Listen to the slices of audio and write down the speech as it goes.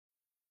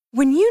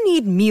When you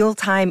need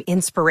mealtime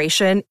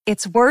inspiration,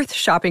 it's worth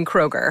shopping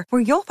Kroger,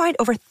 where you'll find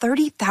over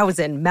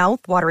 30,000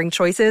 mouth-watering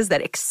choices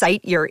that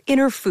excite your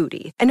inner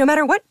foodie. And no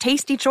matter what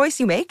tasty choice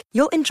you make,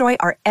 you'll enjoy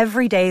our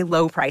everyday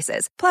low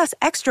prices, plus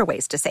extra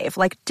ways to save,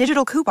 like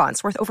digital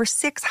coupons worth over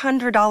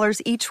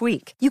 $600 each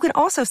week. You can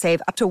also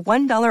save up to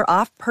 $1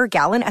 off per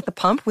gallon at the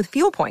pump with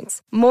fuel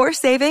points. More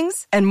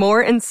savings and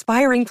more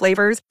inspiring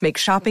flavors make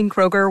shopping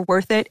Kroger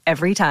worth it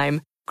every time.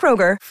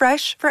 Kroger,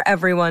 fresh for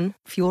everyone.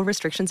 Fuel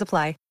restrictions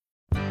apply.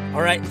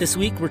 All right, this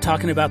week we're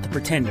talking about The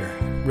Pretender.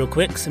 Real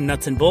quick, some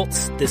nuts and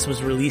bolts. This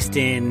was released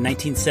in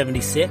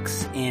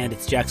 1976, and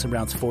it's Jackson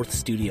Browne's fourth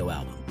studio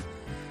album.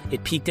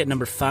 It peaked at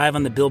number 5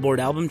 on the Billboard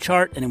album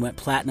chart, and it went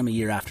platinum a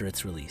year after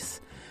its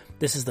release.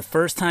 This is the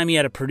first time he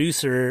had a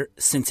producer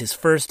since his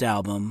first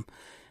album,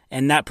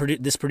 and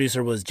this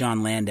producer was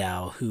Jon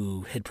Landau,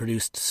 who had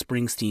produced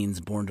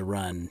Springsteen's Born to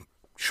Run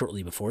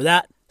shortly before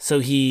that. So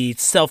he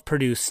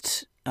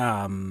self-produced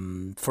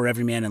For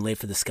Every Man and Lay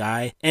for the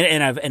Sky.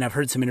 And I've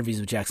heard some interviews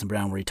with Jackson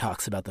Browne where he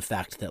talks about the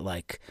fact that,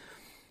 like,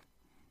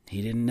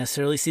 he didn't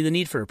necessarily see the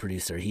need for a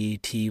producer.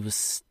 He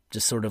was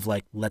just sort of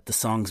like, let the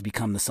songs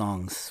become the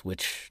songs,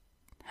 which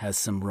has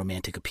some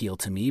romantic appeal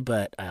to me,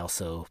 but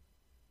so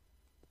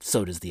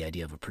does the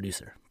idea of a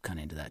producer. Kind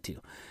of into that too.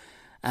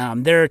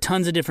 There are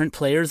tons of different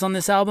players on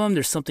this album.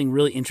 There's something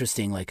really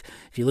interesting. Like,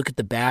 if you look at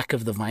the back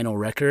of the vinyl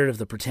record of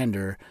The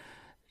Pretender,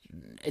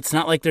 it's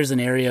not like there's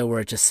an area where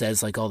it just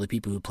says, like, all the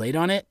people who played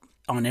on it.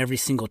 On every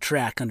single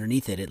track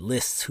underneath it, it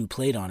lists who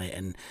played on it.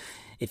 And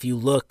if you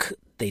look,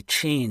 they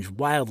change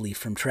wildly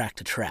from track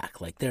to track.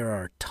 Like, there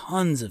are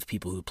tons of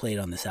people who played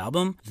on this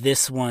album.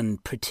 This one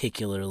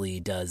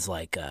particularly does,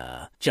 like,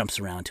 jumps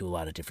around to a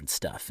lot of different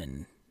stuff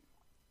and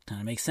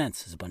kind of makes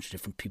sense. There's a bunch of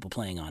different people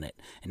playing on it.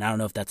 And I don't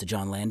know if that's a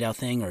Jon Landau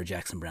thing or a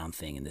Jackson Browne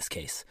thing in this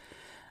case.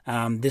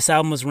 This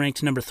album was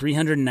ranked number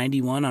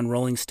 391 on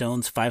Rolling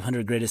Stone's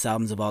 500 Greatest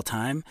Albums of All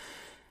Time,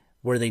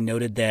 where they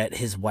noted that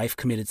his wife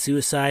committed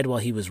suicide while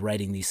he was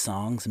writing these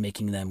songs,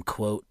 making them,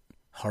 quote,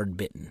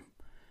 hard-bitten.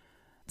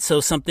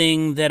 So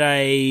something that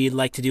I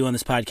like to do on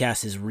this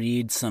podcast is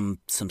read some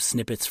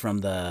snippets from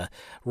the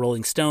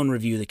Rolling Stone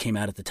review that came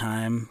out at the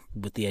time,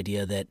 with the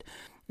idea that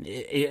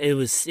it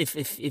was,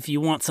 if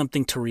you want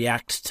something to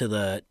react to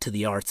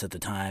the arts at the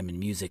time, and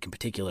music in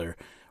particular,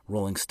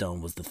 Rolling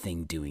Stone was the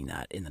thing doing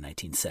that in the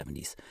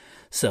 1970s.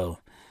 So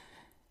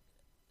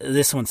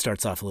this one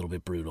starts off a little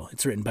bit brutal.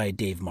 It's written by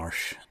Dave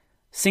Marsh.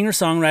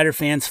 Singer-songwriter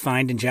fans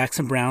find in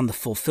Jackson Browne the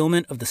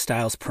fulfillment of the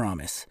style's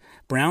promise.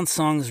 Browne's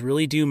songs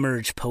really do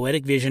merge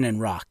poetic vision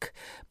and rock,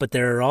 but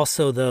there are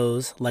also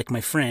those, like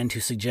my friend, who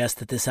suggest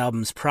that this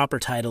album's proper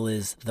title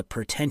is The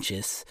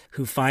Pretentious,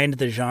 who find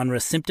the genre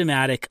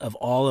symptomatic of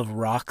all of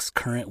rock's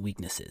current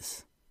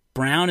weaknesses.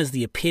 Browne is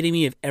the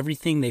epitome of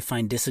everything they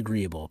find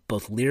disagreeable,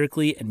 both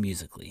lyrically and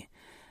musically.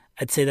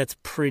 I'd say that's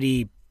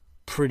pretty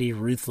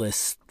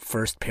ruthless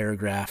first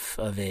paragraph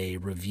of a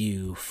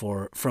review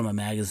from a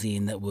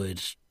magazine that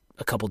would,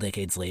 a couple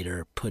decades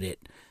later, put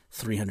it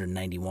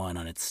 391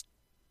 on its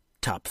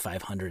top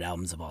 500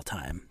 albums of all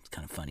time. It's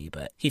kind of funny,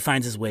 but he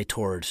finds his way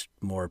towards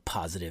more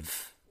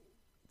positive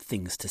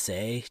things to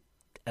say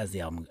as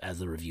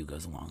the review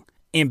goes along.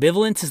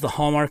 Ambivalence is the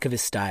hallmark of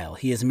his style.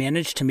 He has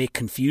managed to make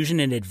confusion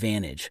an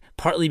advantage,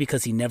 partly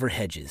because he never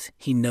hedges.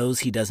 He knows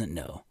he doesn't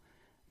know.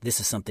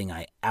 This is something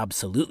I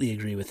absolutely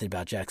agree with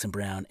about Jackson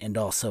Browne, and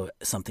also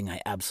something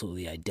I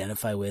absolutely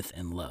identify with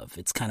and love.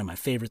 It's kind of my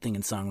favorite thing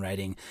in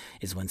songwriting,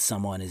 is when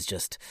someone is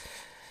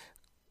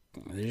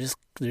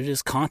they're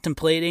just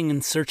contemplating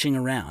and searching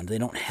around. They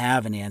don't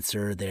have an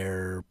answer.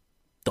 The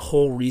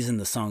whole reason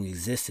the song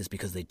exists is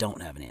because they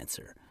don't have an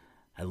answer.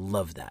 I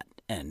love that.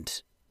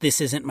 And this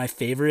isn't my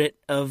favorite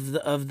of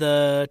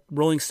the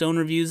Rolling Stone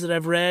reviews that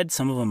I've read.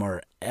 Some of them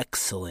are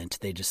excellent.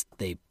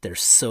 They're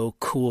so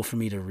cool for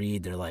me to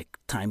read. They're like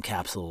time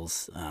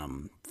capsules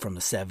from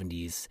the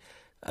 70s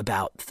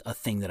about a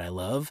thing that I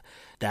love.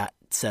 That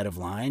set of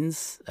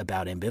lines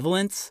about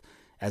ambivalence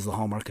as the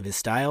hallmark of his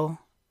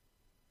style,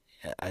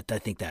 I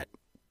think that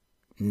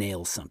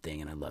nails something,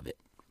 and I love it.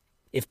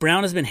 If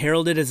Browne has been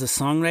heralded as a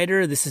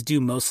songwriter, this is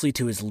due mostly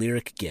to his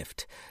lyric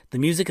gift. The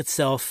music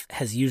itself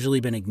has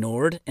usually been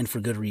ignored, and for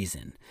good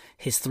reason.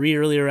 His 3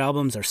 earlier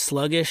albums are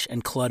sluggish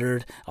and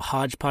cluttered, a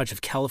hodgepodge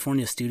of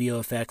California studio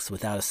effects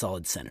without a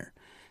solid center.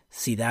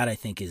 See, that I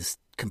think is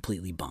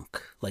completely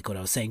bunk. Like what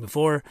I was saying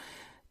before,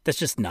 that's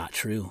just not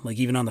true. Like,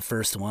 even on the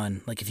first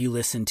one, like, if you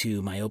listen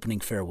to my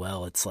opening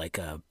Farewell, it's like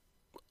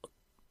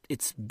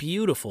it's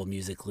beautiful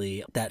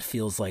musically. That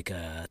feels like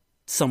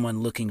someone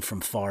looking from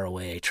far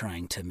away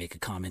trying to make a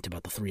comment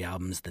about the 3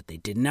 albums that they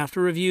didn't have to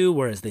review,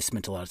 whereas they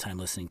spent a lot of time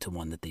listening to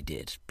one that they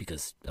did,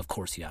 because of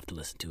course you have to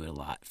listen to it a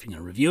lot if you're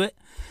going to review it.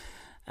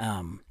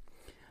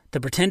 The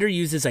Pretender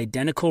uses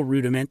identical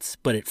rudiments,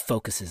 but it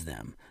focuses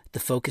them. The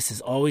focus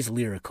is always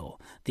lyrical.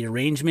 The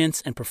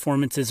arrangements and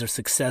performances are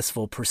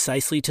successful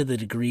precisely to the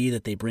degree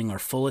that they bring our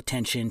full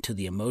attention to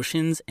the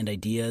emotions and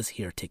ideas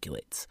he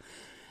articulates.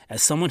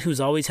 As someone who's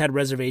always had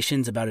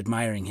reservations about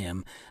admiring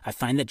him, I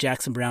find that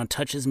Jackson Browne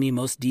touches me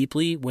most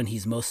deeply when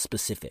he's most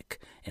specific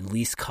and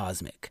least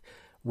cosmic.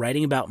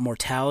 Writing about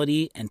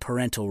mortality and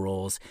parental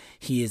roles,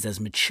 he is as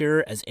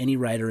mature as any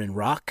writer in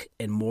rock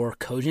and more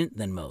cogent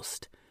than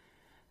most.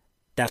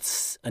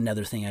 That's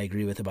another thing I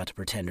agree with about The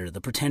Pretender.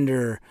 The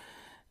Pretender,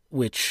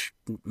 which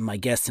my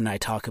guest and I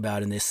talk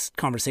about in this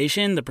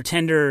conversation, The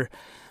Pretender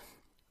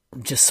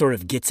just sort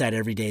of gets at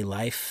everyday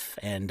life.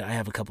 And I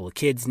have a couple of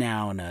kids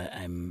now, and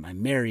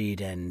I'm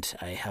married, and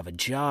I have a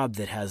job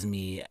that has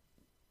me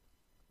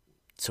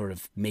sort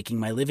of making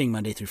my living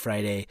Monday through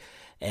Friday,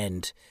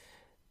 and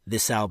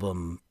this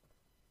album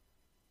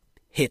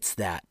hits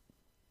that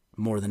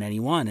more than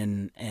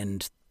anyone.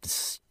 And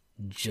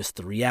just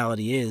the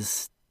reality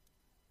is,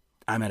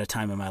 I'm at a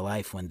time in my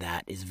life when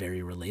that is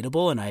very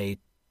relatable, and I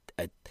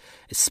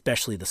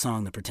especially the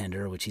song The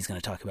Pretender, which he's going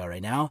to talk about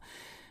right now,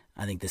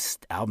 I think this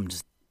album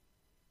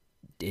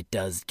it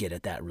does get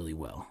at that really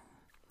well.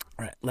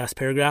 All right, last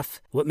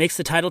paragraph. What makes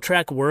the title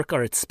track work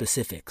are its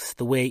specifics,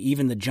 the way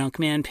even the junk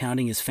man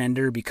pounding his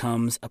Fender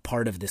becomes a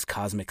part of this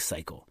cosmic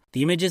cycle.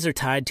 The images are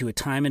tied to a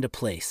time and a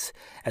place,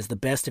 as the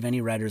best of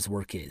any writer's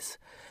work is.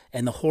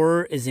 And the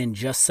horror is in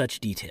just such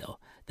detail.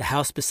 The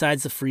house beside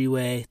the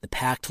freeway, the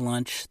packed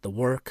lunch, the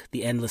work,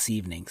 the endless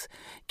evenings.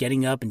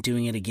 Getting up and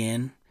doing it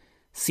again.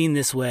 Seen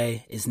this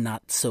way is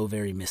not so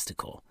very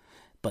mystical,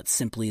 but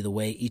simply the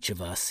way each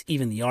of us,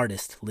 even the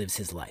artist, lives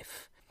his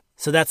life.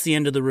 So that's the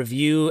end of the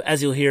review.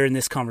 As you'll hear in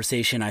this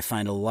conversation, I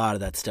find a lot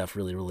of that stuff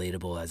really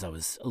relatable, as I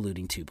was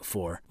alluding to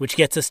before, which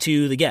gets us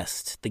to the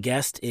guest. The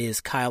guest is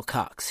Kyle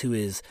Cox, who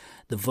is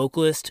the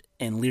vocalist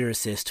and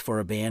lyricist for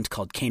a band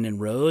called Canaan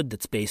Road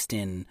that's based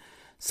in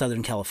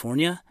Southern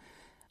California.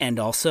 And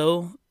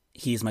also,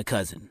 he's my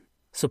cousin.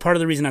 So part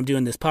of the reason I'm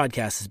doing this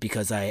podcast is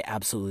because I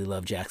absolutely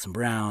love Jackson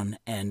Browne,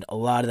 and a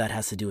lot of that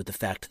has to do with the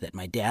fact that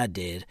my dad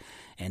did,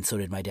 and so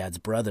did my dad's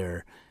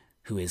brother,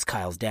 who is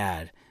Kyle's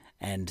dad.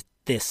 And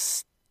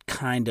this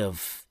kind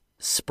of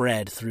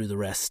spread through the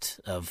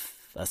rest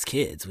of us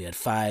kids. We had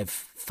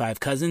five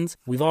cousins.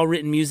 We've all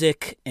written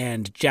music,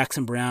 and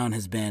Jackson Browne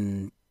has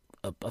been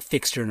a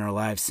fixture in our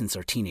lives since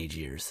our teenage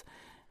years.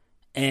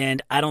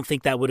 And I don't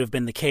think that would have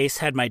been the case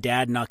had my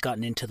dad not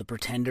gotten into The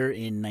Pretender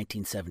in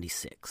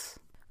 1976.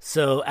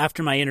 So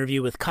after my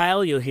interview with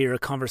Kyle, you'll hear a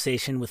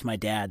conversation with my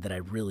dad that I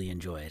really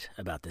enjoyed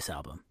about this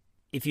album.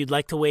 If you'd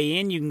like to weigh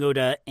in, you can go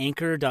to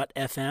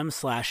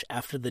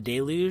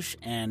anchor.fm/afterthedeluge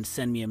and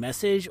send me a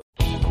message.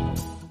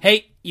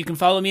 Hey, you can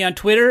follow me on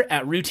Twitter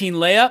at Routine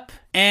Layup.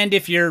 And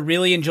if you're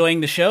really enjoying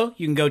the show,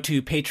 you can go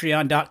to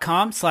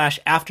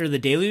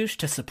patreon.com/afterthedeluge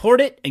to support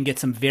it and get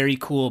some very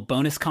cool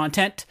bonus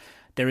content.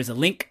 There is a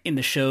link in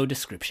the show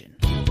description.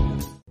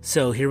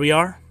 So here we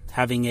are,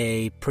 having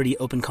a pretty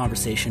open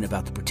conversation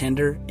about The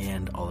Pretender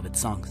and all of its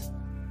songs.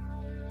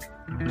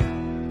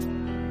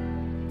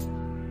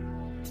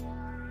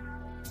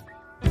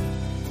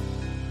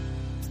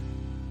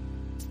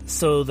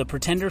 So The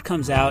Pretender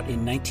comes out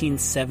in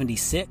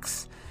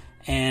 1976,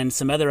 and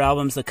some other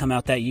albums that come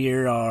out that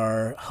year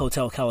are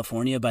Hotel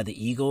California by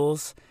the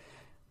Eagles.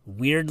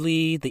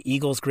 Weirdly, the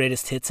Eagles'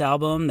 greatest hits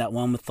album, that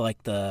one with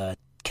like the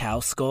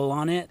cow skull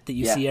on it that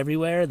you see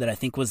everywhere, that I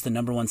think was the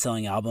number one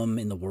selling album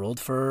in the world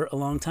for a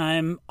long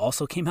time,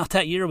 also came out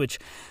that year, which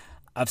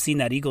I've seen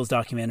that Eagles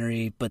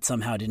documentary, but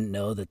somehow didn't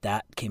know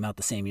that came out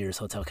the same year as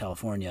Hotel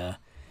California.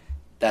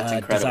 That's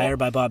incredible. Desire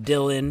by Bob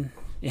Dylan.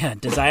 Yeah,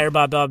 Desire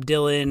by Bob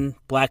Dylan,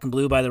 Black and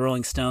Blue by the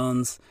Rolling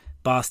Stones,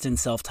 Boston,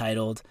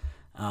 self-titled.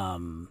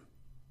 So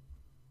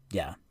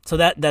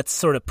that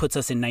sort of puts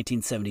us in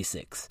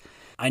 1976.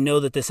 I know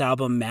that this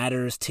album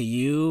matters to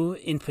you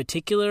in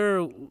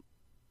particular.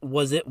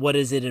 What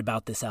is it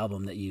about this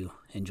album that you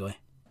enjoy?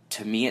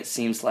 To me, it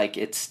seems like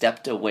it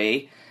stepped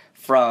away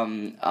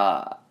from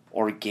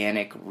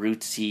organic,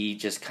 rootsy,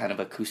 just kind of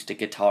acoustic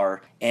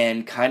guitar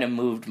and kind of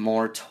moved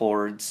more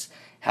towards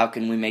how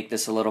can we make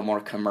this a little more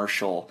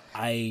commercial.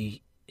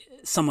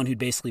 Someone who'd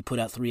basically put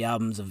out 3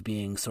 albums of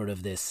being sort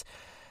of this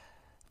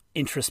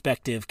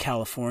introspective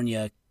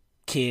California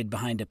kid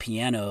behind a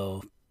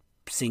piano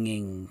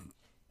singing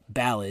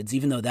ballads,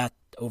 even though that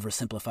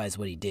oversimplifies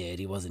what he did.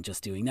 He wasn't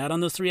just doing that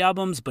on those 3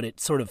 albums, but it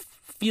sort of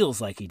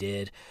feels like he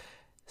did.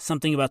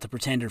 Something about The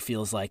Pretender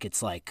feels like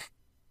it's like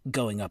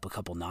going up a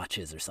couple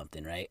notches or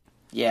something, right?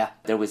 Yeah,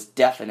 there was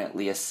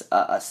definitely a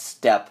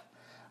step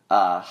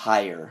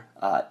higher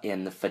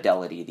in the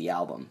fidelity of the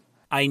album.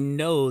 I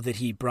know that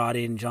he brought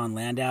in John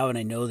Landau, and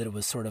I know that it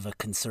was sort of a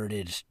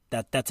concerted,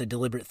 that's a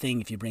deliberate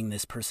thing if you bring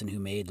this person who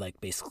made like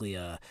basically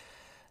a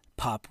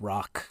pop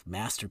rock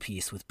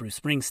masterpiece with Bruce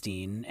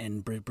Springsteen,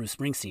 and Bruce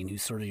Springsteen,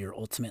 who's sort of your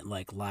ultimate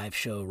like live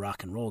show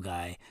rock and roll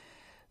guy.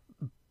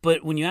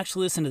 But when you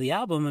actually listen to the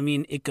album, I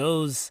mean, it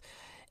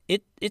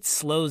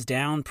slows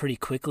down pretty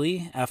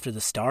quickly after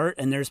the start,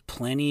 and there's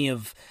plenty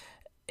of,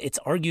 it's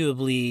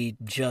arguably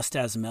just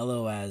as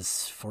mellow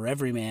as For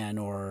Everyman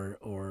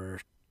or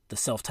the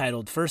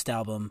self-titled first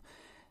album,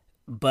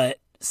 but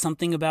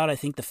something about, I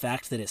think, the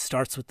fact that it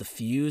starts with the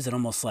fuse, it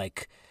almost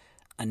like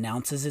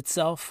announces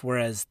itself,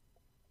 whereas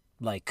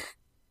like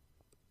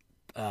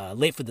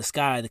Late for the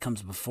Sky that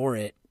comes before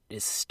it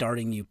is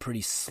starting you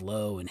pretty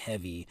slow and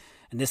heavy,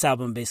 And this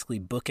album basically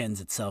bookends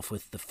itself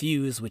with The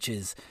Fuse, which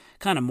is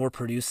kind of more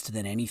produced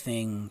than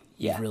anything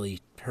you've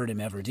really heard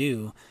him ever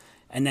do.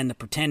 And then The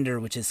Pretender,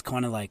 which is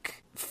kind of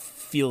like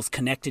feels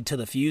connected to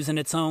The Fuse in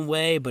its own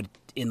way, but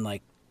in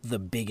like the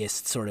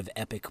biggest sort of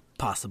epic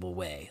possible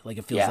way. Like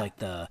it feels like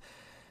the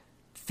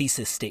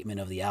thesis statement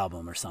of the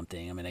album or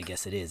something. I mean, I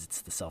guess it is.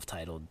 It's the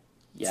self-titled,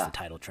 it's the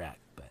title track.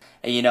 But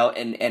and, you know,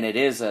 and it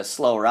is a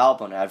slower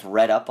album. I've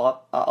read up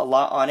a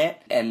lot on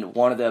it, and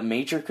one of the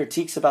major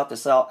critiques about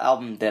this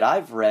album that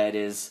I've read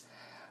is,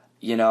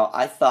 you know,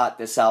 I thought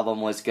this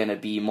album was going to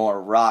be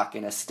more rock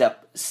and a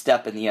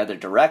step in the other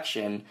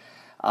direction.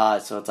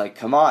 So it's like,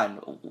 come on,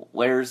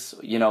 where's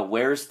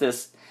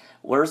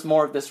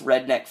more of this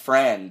Redneck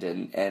Friend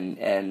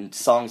and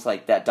songs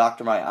like that,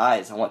 Doctor My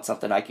Eyes? I want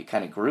something I could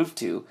kind of groove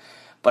to.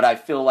 But I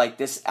feel like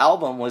this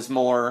album was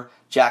more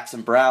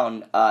Jackson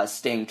Browne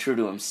staying true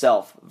to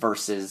himself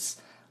versus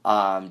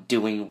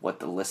doing what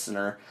the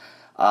listener,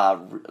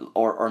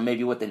 or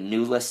maybe what the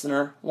new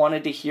listener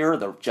wanted to hear,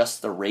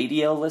 just the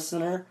radio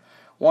listener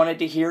wanted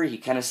to hear. He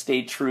kind of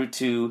stayed true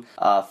to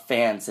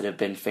fans that have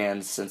been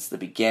fans since the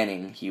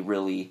beginning. He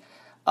really,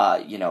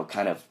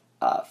 kind of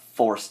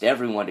forced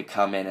everyone to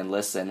come in and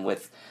listen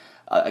with,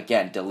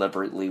 again,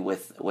 deliberately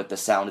with the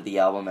sound of the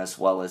album, as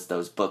well as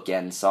those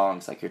bookend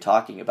songs like you're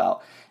talking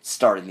about,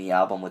 starting the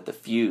album with The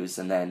Fuse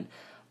and then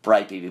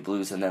Bright Baby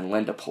Blues and then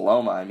Linda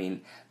Paloma. I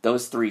mean,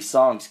 those 3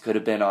 songs could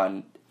have been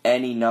on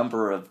any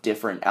number of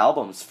different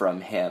albums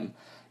from him.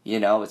 You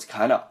know, it's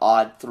kind of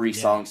odd 3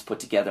 songs put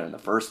together in the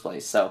first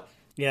place. So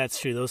yeah, it's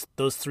true.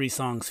 Those 3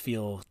 songs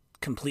feel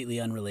completely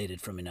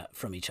unrelated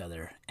from each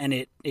other, and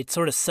it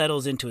sort of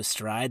settles into a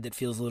stride that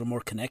feels a little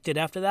more connected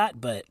after that.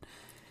 But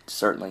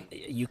certainly,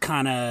 you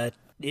kind of,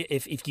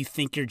 if you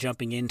think you're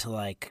jumping into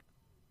like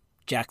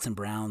Jackson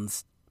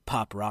Browne's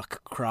pop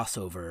rock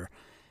crossover,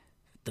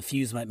 The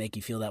Fuse might make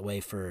you feel that way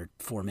for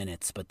 4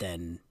 minutes, but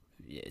then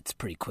it's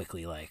pretty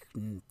quickly like,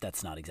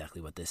 that's not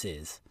exactly what this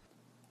is.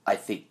 I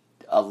think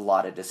a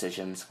lot of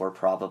decisions were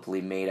probably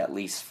made, at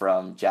least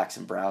from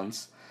Jackson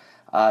Browne's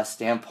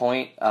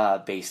standpoint,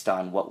 based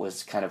on what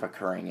was kind of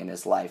occurring in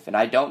his life. And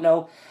I don't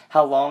know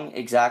how long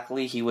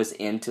exactly he was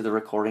into the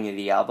recording of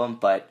the album,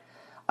 but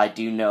I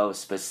do know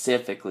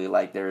specifically,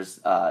 like, there's,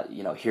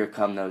 Here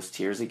Come Those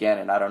Tears Again,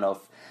 and I don't know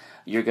if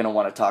you're going to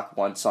want to talk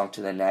one song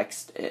to the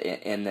next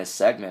in this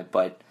segment,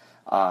 but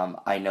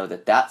I know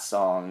that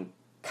song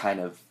kind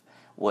of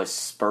was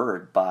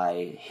spurred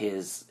by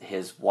his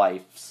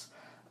wife's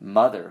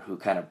mother, who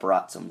kind of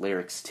brought some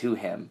lyrics to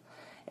him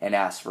and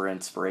asked for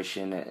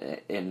inspiration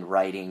in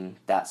writing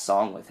that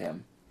song with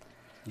him.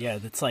 Yeah,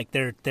 it's like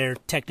they're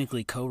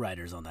technically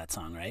co-writers on that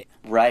song, right?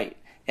 Right,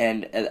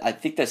 and I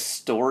think the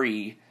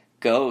story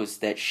goes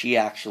that she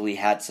actually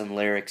had some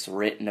lyrics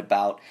written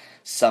about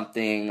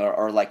something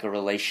or like a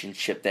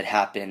relationship that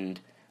happened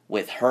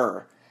with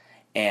her,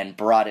 and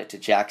brought it to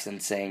Jackson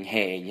saying,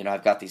 hey, you know,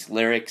 I've got these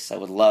lyrics, I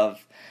would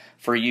love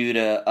for you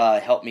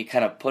to help me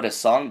kind of put a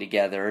song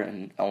together,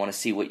 and I want to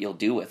see what you'll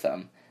do with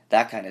them,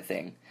 that kind of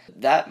thing.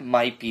 That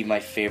might be my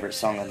favorite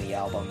song on the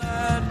album.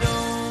 I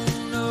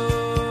don't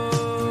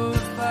know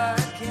if I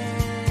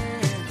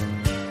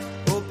can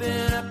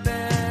open up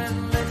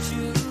and let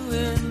you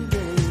in,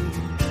 babe.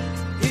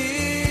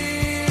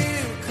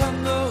 Here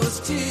come those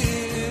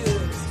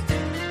tears.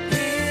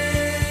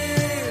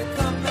 Here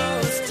come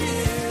those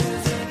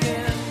tears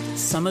again.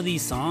 Some of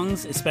these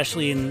songs,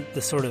 especially in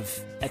the sort of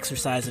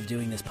exercise of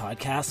doing this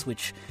podcast,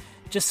 which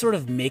just sort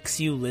of makes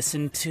you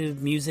listen to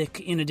music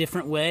in a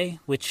different way,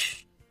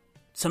 which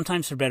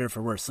sometimes for better or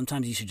for worse.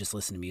 Sometimes you should just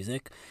listen to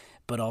music,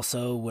 but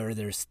also where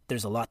there's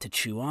a lot to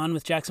chew on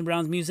with Jackson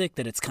Browne's music,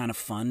 that it's kind of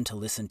fun to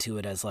listen to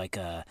it as like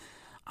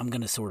I'm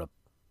going to sort of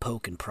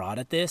poke and prod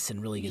at this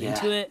and really get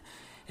into it.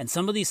 And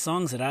some of these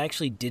songs that I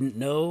actually didn't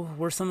know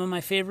were some of my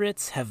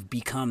favorites have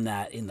become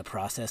that in the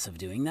process of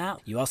doing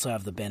that. You also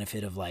have the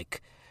benefit of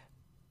like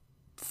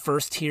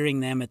first hearing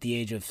them at the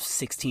age of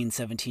 16,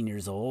 17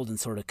 years old and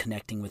sort of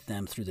connecting with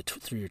them through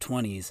your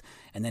 20s,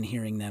 and then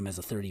hearing them as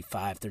a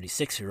 35,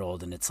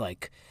 36-year-old, and it's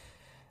like,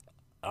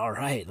 all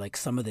right, like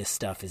some of this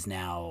stuff is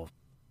like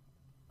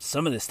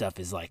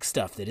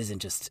stuff that isn't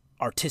just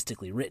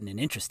artistically written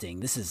and interesting.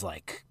 This is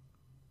like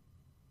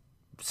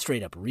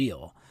straight up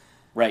real.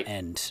 Right.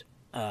 And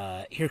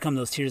Here Come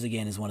Those Tears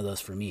Again is one of those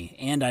for me.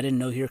 And I didn't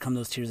know Here Come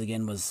Those Tears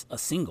Again was a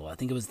single. I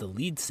think it was the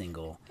lead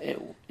single. It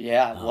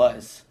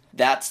was.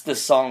 That's the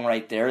song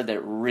right there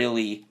that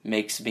really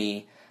makes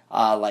me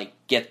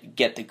get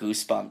the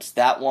goosebumps.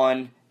 That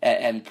one,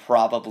 and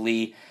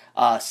probably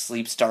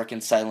Sleep's Dark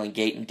and Silent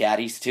Gate and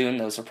Daddy's Tune.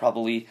 Those are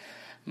probably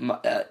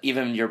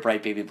even Your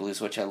Bright Baby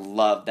Blues, which I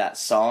love that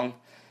song.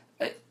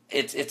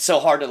 It's so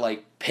hard to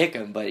like pick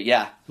them, but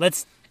yeah.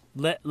 Let's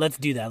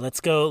do that. Let's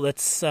go.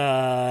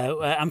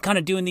 I'm kind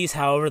of doing these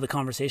however the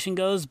conversation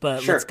goes,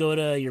 but Sure. Let's go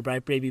to Your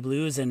Bright Baby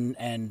Blues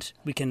and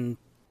we can.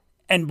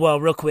 And,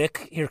 well, real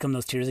quick, Here Come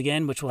Those Tears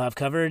Again, which we'll have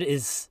covered,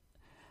 is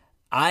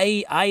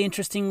I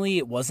interestingly,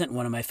 it wasn't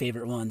one of my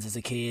favorite ones as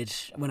a kid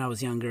when I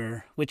was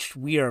younger, which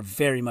we are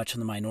very much in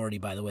the minority,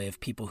 by the way, of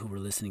people who were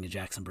listening to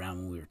Jackson Browne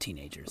when we were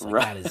teenagers. Like,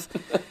 Right. that is,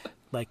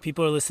 like,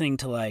 people are listening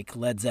to, like,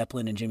 Led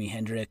Zeppelin and Jimi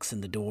Hendrix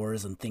and The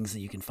Doors and things that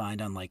you can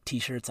find on, like,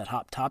 T-shirts at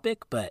Hot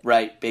Topic, but...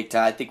 Right, big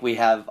time. I think we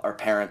have our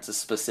parents,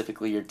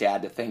 specifically your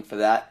dad, to thank for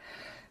that.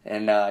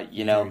 And,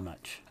 Very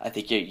much. I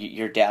think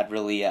your dad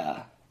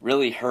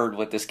really heard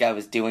what this guy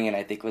was doing, and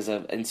I think was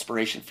an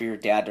inspiration for your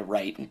dad to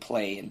write and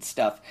play and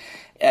stuff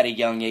at a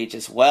young age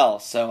as well.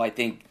 So I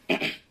think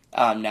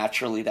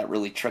naturally that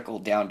really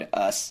trickled down to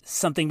us.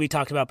 Something we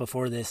talked about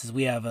before this is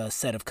we have a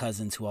set of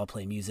cousins who all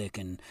play music,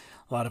 and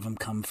a lot of them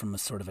come from a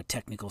sort of a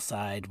technical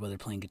side, whether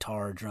playing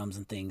guitar or drums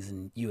and things,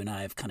 and you and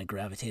I have kind of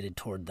gravitated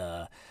toward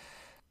the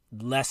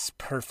less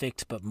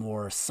perfect but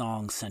more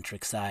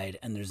song-centric side,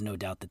 and there's no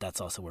doubt that that's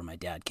also where my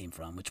dad came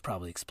from, which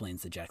probably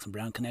explains the Jackson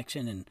Browne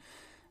connection. And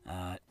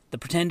The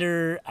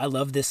Pretender, I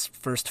love this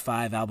first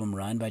 5-album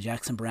run by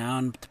Jackson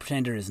Browne, but The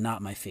Pretender is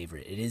not my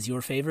favorite. It is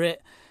your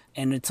favorite,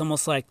 and it's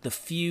almost like the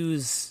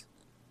Fuse...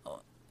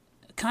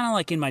 Kind of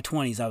like in my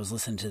 20s, I was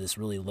listening to this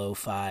really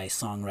lo-fi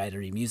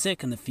songwritery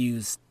music, and the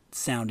Fuse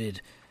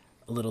sounded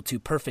a little too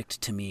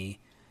perfect to me.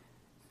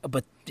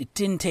 But it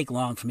didn't take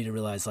long for me to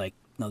realize, like,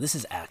 no, this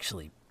is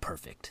actually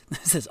perfect.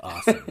 This is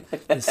awesome.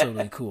 This is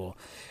totally cool.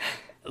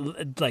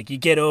 Like, you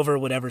get over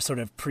whatever sort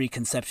of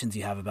preconceptions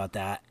you have about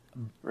that.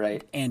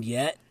 Right. And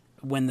yet,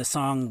 when the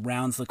song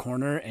rounds the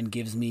corner and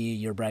gives me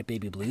Your Bright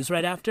Baby Blues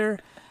right after,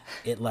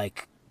 it,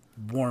 like,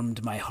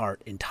 warmed my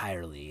heart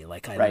entirely.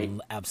 Like, I Right.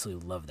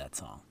 absolutely love that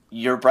song.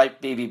 Your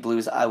Bright Baby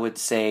Blues, I would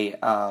say,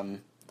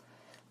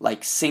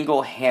 like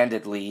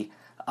single-handedly,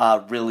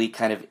 really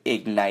kind of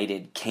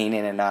ignited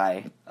Kanan and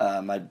I,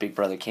 my big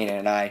brother Kanan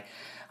and I,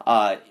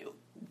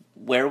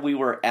 where we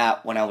were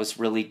at when I was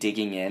really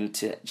digging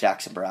into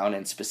Jackson Browne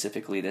and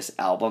specifically this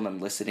album and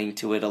listening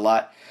to it a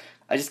lot.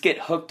 I just get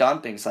hooked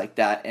on things like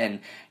that, and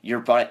Your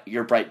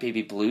Bright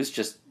Baby Blues,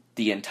 just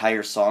the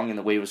entire song and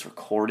the way it was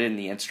recorded and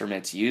the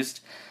instruments used,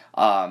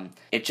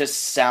 it just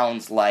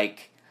sounds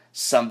like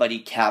somebody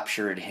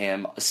captured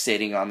him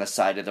sitting on the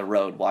side of the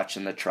road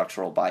watching the trucks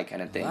roll by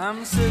kind of thing.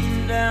 I'm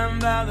sitting down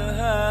by the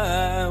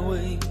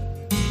highway,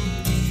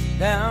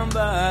 down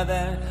by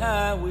that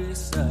highway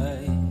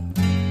side.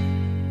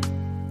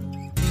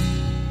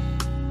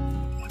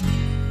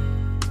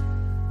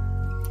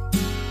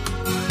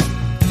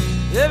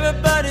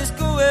 Everybody's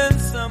going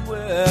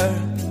somewhere,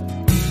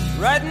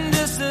 riding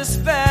just as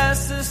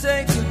fast as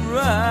they can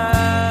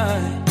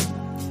ride.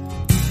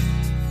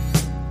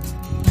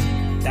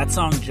 That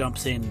song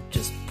jumps in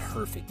just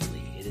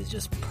perfectly. It is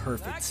just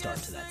perfect start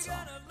to that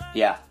song.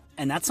 Yeah.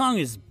 And that song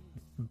is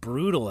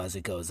brutal as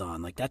it goes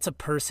on. Like, that's a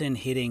person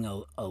hitting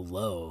a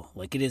low.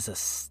 Like, it is a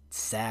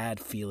sad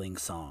feeling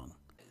song.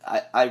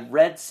 I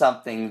read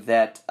something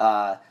that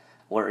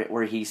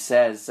where he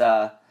says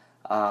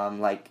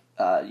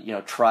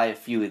try a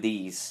few of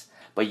these,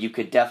 but you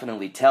could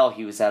definitely tell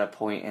he was at a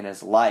point in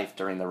his life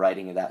during the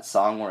writing of that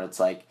song where it's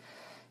like,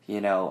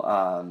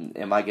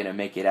 am I going to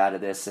make it out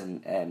of this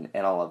and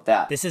all of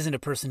that. This isn't a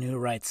person who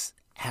writes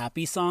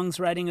happy songs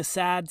writing a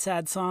sad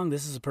song.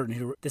 This is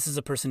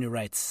a person who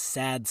writes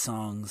sad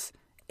songs,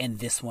 and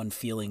this one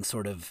feeling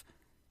sort of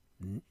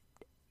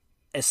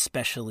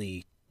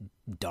especially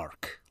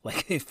dark.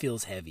 Like, it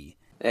feels heavy.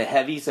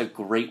 Heavy's a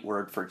great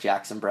word for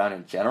Jackson Browne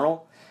in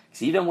general,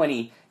 because even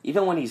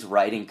when he's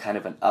writing kind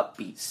of an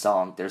upbeat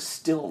song, there's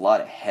still a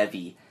lot of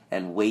heavy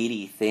and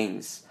weighty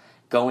things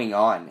going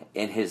on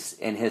in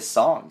his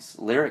songs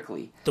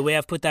lyrically. The way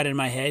I've put that in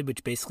my head,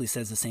 which basically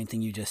says the same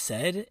thing you just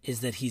said, is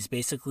that he's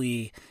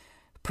basically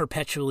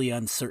perpetually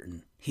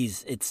uncertain.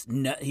 He's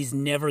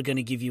never going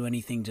to give you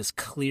anything just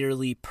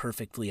clearly,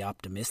 perfectly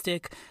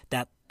optimistic.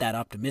 That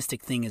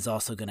optimistic thing is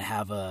also going to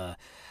have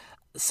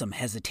some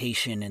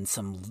hesitation and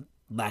some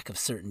lack of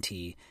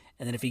certainty.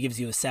 And then if he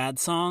gives you a sad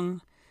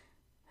song,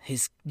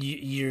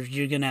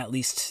 you're going to at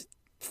least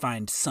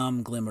find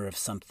some glimmer of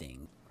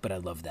something. But I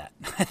love that.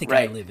 I think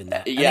Right. I live in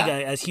that. Yeah. I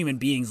think as human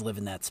beings live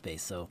in that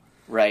space. So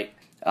Right.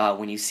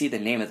 When you see the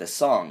name of the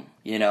song,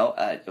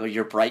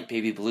 Your Bright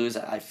Baby Blues,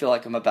 I feel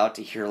like I'm about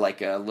to hear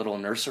like a little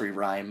nursery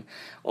rhyme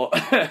or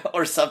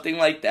or something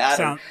like that.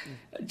 Or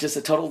just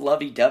a total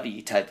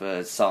lovey-dovey type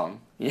of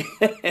song.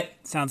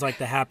 sounds like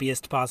the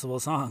happiest possible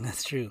song.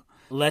 That's true.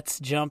 Let's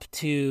jump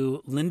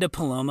to Linda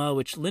Paloma,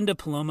 which Linda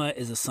Paloma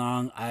is a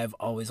song I've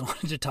always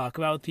wanted to talk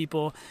about with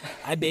people.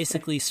 I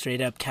basically straight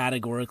up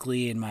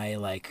categorically in my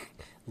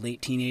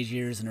late teenage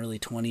years and early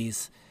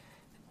 20s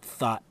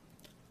thought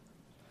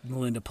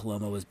Linda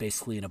Paloma was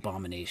basically an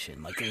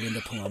abomination. Like,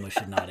 Linda Paloma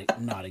should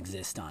not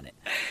exist on it.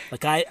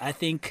 Like, I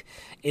think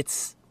it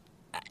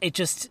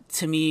just,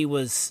 to me,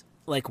 was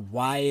like,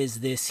 why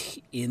is this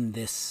in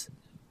this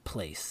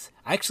place?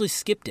 I actually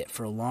skipped it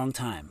for a long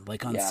time,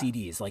 like on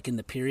CDs. Like, in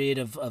the period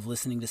of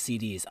listening to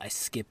CDs, I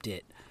skipped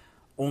it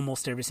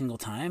almost every single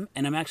time.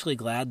 And I'm actually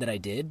glad that I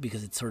did,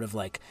 because it's sort of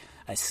like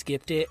I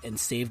skipped it and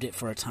saved it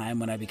for a time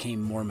when I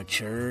became more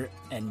mature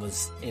and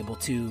was able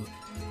to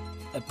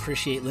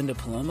appreciate Linda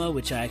Paloma,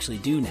 which I actually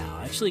do now.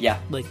 I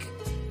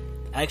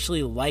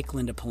actually like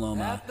Linda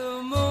Paloma. At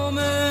the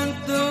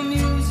moment the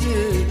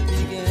music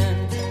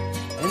began,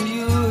 and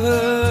you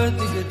heard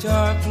the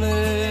guitar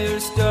player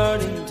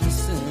starting to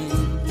sing,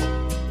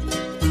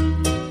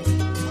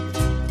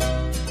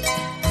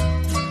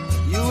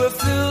 you were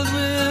filled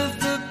with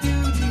the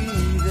beauty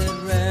that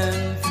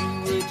ran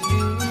through it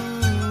you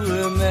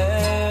were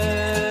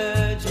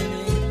imagining.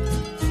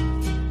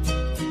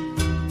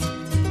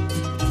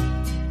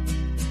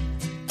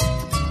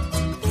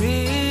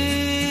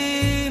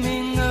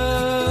 Dreaming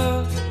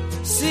of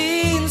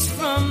scenes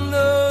from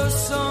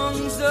those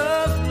songs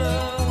of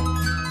love.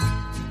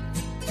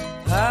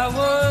 I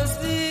was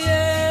the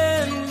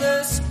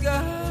endless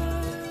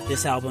sky.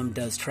 This album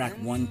does track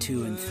 1,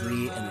 2, and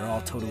 3, and they're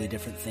all totally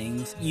different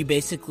things. You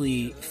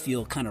basically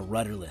feel kind of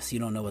rudderless. You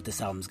don't know what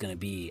this album's going to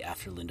be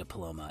after Linda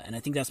Paloma, and I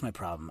think that's my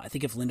problem. I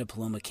think if Linda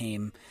Paloma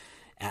came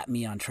at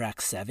me on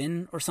track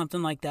 7 or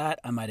something like that,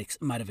 I might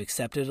have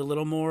accepted a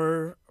little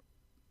more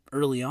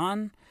early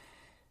on.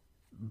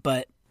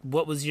 But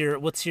what's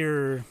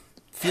your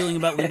feeling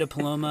about Linda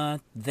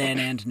Paloma then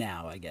and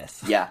now, I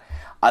guess? Yeah,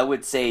 I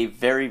would say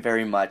very,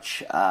 very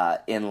much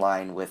in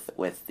line with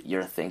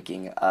your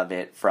thinking of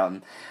it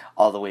from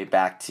all the way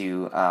back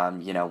to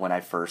when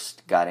I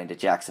first got into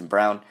Jackson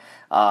Browne.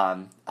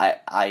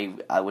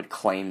 I would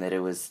claim that it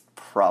was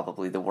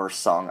probably the worst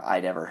song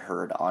I'd ever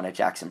heard on a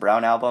Jackson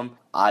Browne album.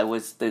 I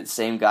was the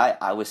same guy.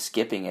 I was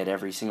skipping it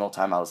every single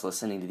time I was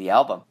listening to the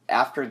album.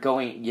 After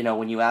going,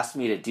 when you asked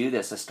me to do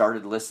this, I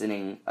started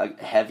listening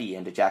heavy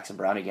into Jackson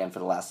Browne again for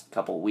the last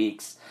couple of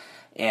weeks,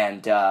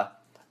 and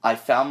I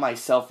found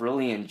myself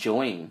really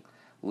enjoying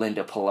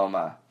Linda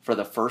Paloma for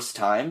the first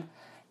time,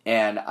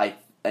 and I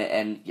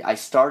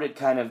started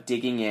kind of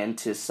digging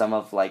into some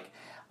of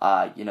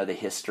the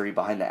history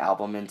behind the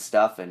album and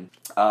stuff, and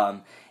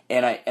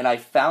I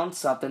found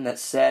something that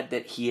said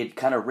that he had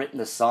kind of written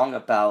the song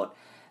about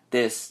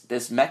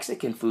this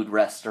Mexican food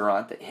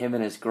restaurant that him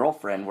and his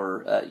girlfriend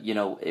were,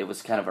 it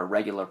was kind of a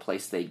regular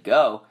place they'd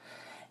go,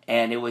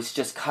 and it was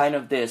just kind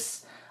of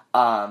this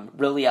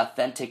really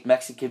authentic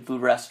Mexican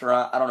food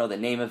restaurant. I don't know the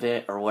name of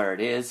it or where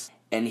it is,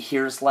 and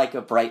here's like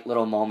a bright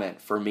little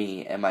moment for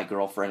me and my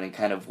girlfriend and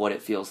kind of what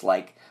it feels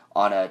like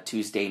on a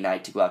Tuesday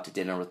night to go out to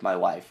dinner with my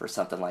wife or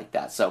something like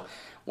that. So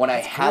when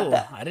That's I had cool.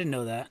 that... I didn't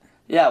know that.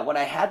 Yeah, when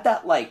I had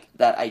that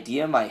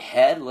idea in my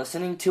head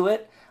listening to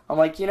it, I'm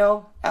like,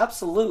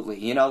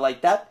 absolutely,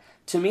 that,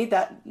 to me,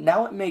 that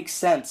now it makes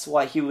sense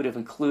why he would have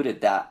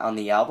included that on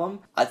the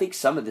album. I think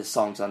some of the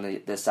songs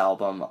on this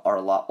album are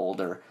a lot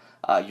older,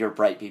 Your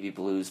Bright Baby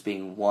Blues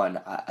being one.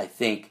 I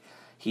think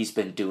he's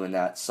been doing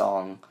that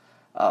song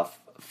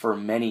for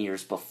many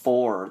years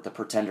before The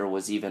Pretender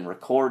was even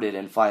recorded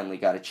and finally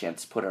got a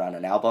chance to put it on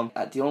an album.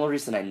 The only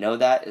reason I know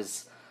that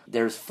is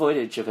there's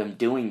footage of him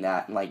doing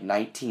that in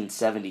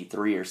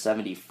 1973 or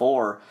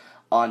 74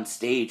 on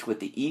stage with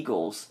the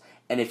Eagles,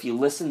 and if you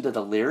listen to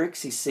the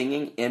lyrics he's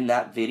singing in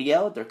that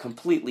video, they're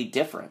completely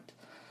different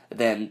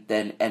than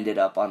ended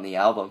up on the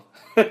album.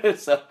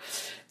 So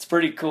it's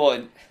pretty cool.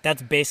 And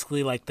that's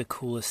basically the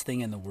coolest thing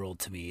in the world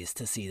to me, is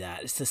to see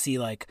that. Is to see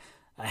a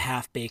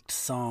half-baked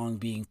song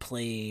being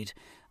played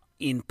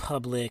in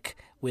public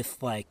with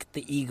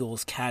the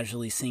Eagles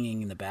casually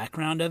singing in the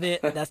background of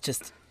it. That's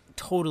just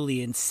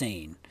totally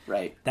insane.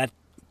 Right. That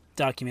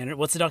documentary,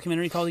 what's the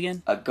documentary called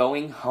again?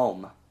 Going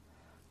Home.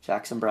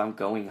 Jackson Browne,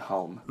 Going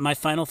Home. My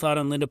final thought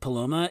on Linda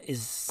Paloma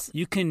is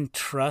you can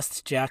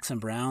trust Jackson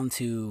Browne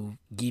to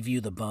give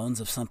you the bones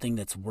of something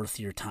that's worth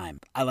your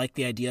time. I like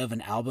the idea of an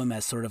album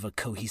as sort of a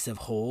cohesive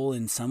whole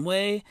in some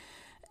way.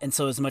 And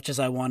so as much as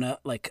I want to,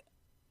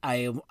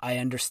 I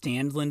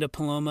understand Linda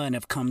Paloma and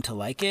have come to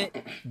like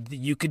it,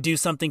 you could do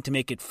something to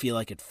make it feel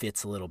like it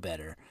fits a little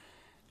better.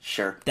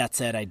 Sure. That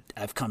said,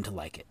 I've come to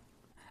like it.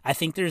 I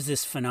think there's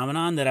this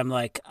phenomenon that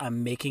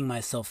I'm making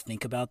myself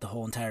think about the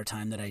whole entire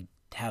time that I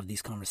have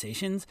these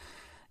conversations.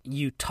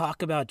 You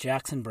talk about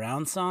Jackson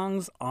Browne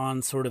songs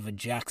on sort of a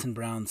Jackson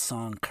Browne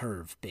song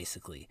curve,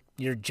 basically.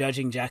 You're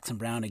judging Jackson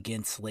Browne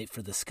against Late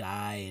for the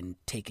Sky and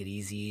Take It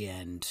Easy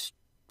and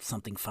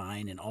Something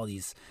Fine and all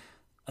these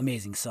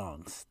amazing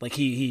songs.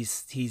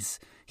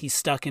 He's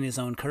stuck in his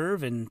own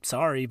curve, and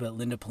sorry, but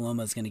Linda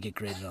Paloma is going to get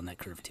graded on that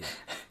curve too.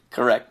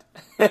 Correct.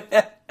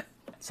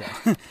 So,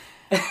 all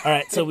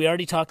right. So we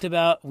already talked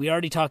about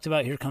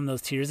Here Come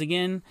Those Tears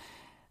Again.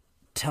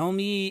 Tell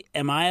me,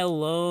 am I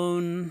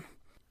alone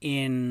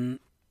in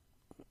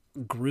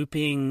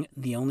grouping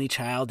The Only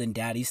Child and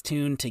Daddy's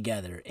Tune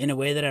together in a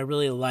way that I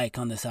really like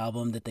on this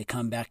album, that they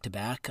come back to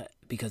back,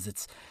 because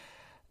it's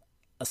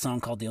a song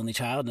called The Only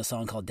Child and a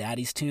song called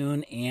Daddy's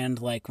Tune, and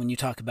when you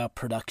talk about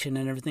production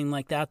and everything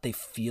like that, they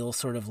feel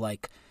sort of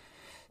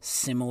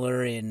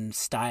similar in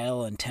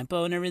style and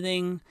tempo and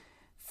everything.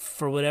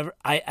 For whatever,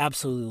 I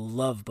absolutely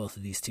love both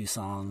of these two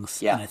songs.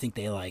 Yeah. And I think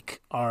they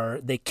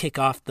they kick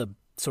off the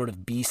sort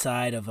of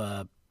B-side of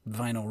a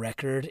vinyl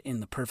record in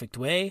the perfect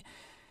way.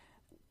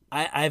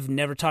 I've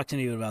never talked to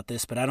anyone about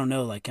this, but I don't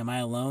know, like, am I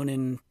alone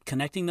in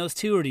connecting those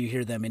two, or do you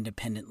hear them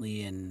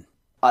independently? And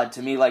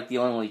to me, like, The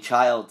Only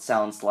Child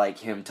sounds like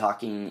him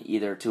talking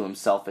either to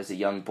himself as a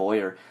young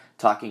boy or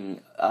talking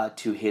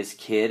to his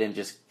kid and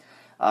just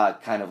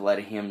kind of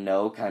letting him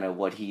know kind of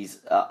what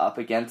he's up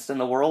against in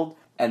the world.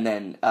 And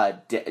then,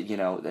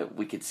 that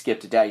we could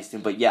skip to Daddy's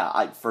Tune. But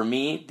yeah, for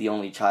me, The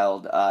Only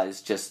Child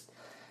is just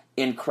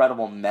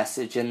incredible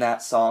message in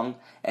that song,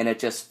 and it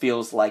just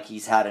feels like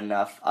he's had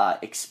enough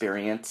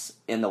experience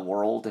in the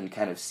world and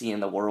kind of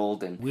seeing the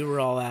world. And we were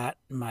all at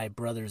my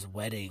brother's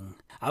wedding.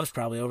 I was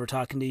probably over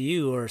talking to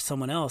you or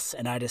someone else,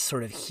 and I just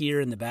sort of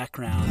hear in the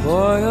background,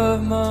 boy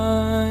of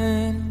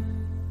mine,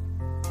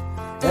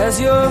 as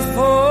your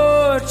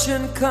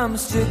fortune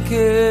comes to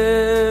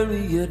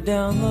carry you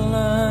down the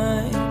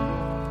line,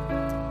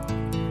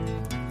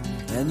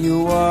 and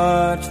you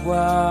watch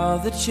while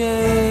the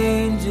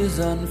changes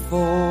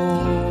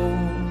unfold,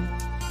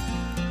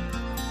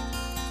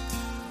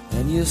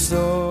 and you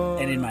saw.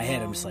 And in my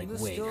head, I'm just like,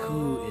 wait,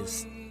 who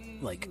is,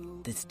 like,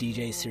 this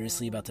DJ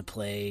seriously about to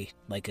play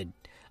like a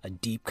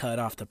deep cut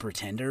off The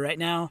Pretender right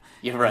now?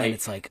 You're right. And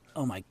it's like,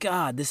 oh my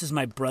God, this is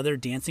my brother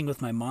dancing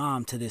with my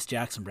mom to this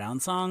Jackson Browne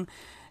song.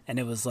 And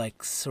it was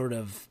like sort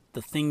of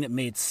the thing that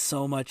made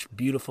so much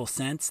beautiful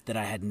sense that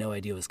I had no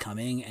idea was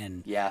coming.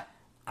 And yeah,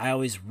 I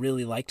always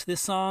really liked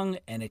this song,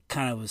 and it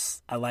kind of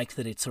was, I liked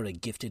that it sort of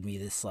gifted me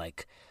this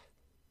like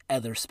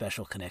other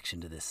special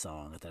connection to this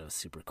song. I thought it was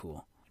super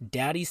cool.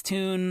 Daddy's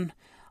Tune,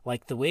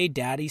 like the way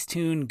Daddy's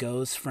Tune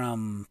goes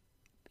from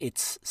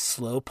its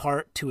slow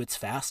part to its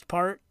fast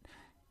part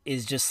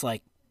is just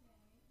like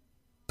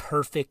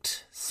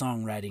perfect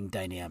songwriting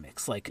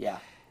dynamics. Like, yeah,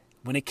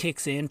 when it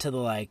kicks into the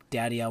like,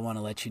 Daddy, I want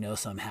to let you know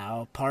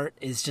somehow part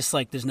is just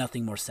like, there's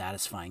nothing more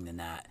satisfying than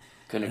that.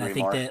 Couldn't and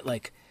agree more.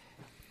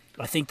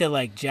 I think that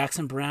like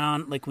Jackson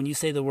Browne, like when you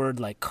say the word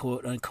like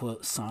quote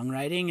unquote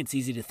songwriting, it's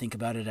easy to think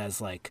about it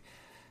as like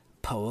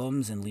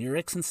poems and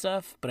lyrics and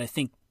stuff. But I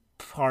think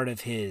part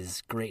of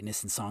his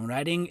greatness in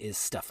songwriting is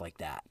stuff like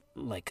that,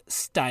 like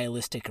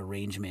stylistic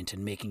arrangement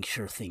and making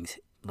sure things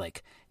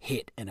like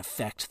hit and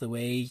affect the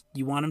way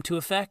you want them to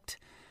affect.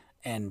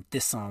 And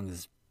this song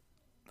is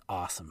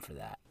awesome for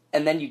that.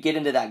 And then you get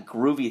into that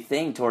groovy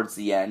thing towards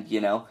the end,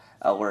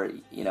 where,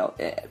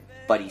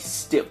 but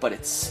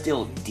it's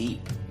still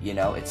deep,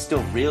 it's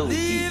still really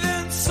deep.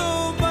 Leaving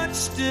so much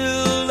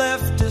still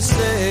left to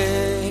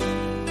say,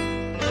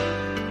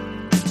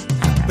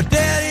 but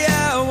Daddy,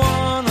 I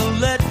want to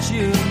let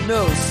you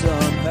know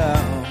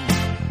somehow.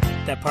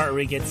 That part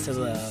where he gets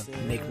to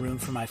make room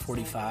for my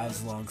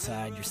 45s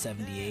alongside your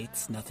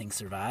 78s, nothing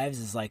survives,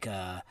 is like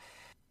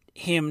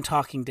him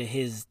talking to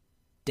his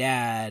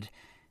dad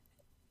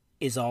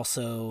is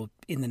also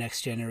in the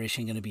next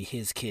generation going to be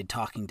his kid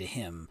talking to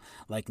him.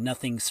 Like,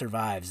 nothing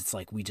survives. It's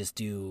like we just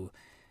do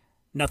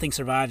nothing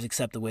survives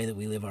except the way that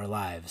we live our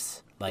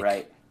lives. Like,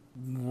 right.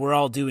 We're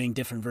all doing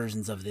different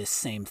versions of this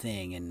same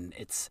thing, and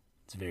it's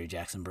a very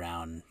Jackson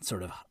Browne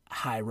sort of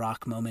high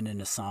rock moment in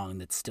a song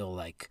that's still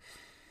like,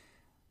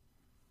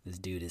 this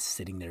dude is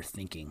sitting there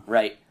thinking.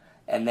 Right.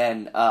 And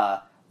then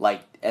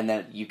and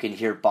then you can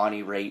hear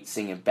Bonnie Raitt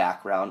singing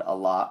background a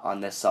lot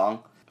on this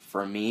song.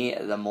 For me,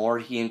 the more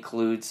he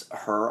includes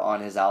her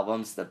on his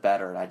albums, the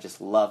better. And I just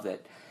love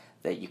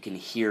that you can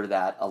hear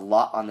that a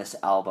lot on this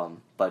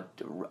album, but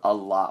a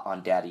lot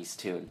on Daddy's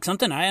Tune.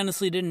 Something I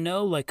honestly didn't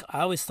know, like, I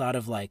always thought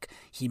of, like,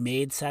 he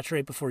made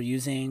Saturate Before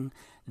Using,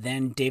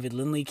 then David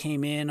Lindley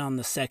came in on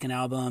the second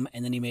album,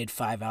 and then he made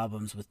 5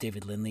 albums with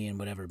David Lindley and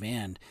whatever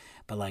band.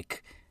 But,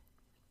 like,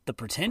 The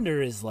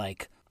Pretender is,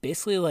 like,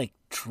 basically, like,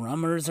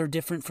 drummers are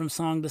different from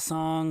song to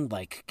song,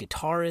 like,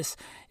 guitarists.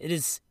 It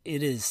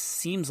is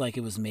seems like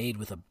it was made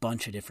with a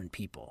bunch of different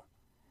people,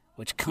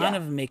 which kind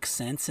of makes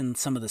sense in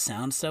some of the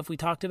sound stuff we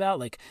talked about.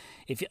 Like,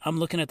 I'm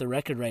looking at the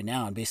record right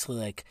now, and basically,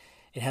 like,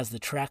 it has the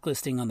track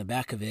listing on the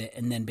back of it,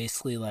 and then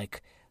basically,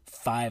 like,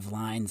 5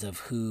 lines of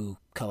who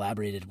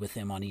collaborated with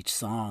him on each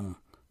song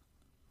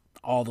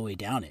all the way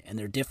down it. And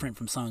they're different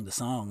from song to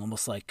song,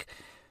 almost like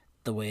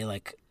the way,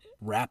 like,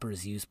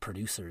 rappers use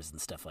producers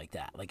and stuff like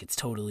that. Like, it's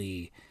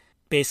totally,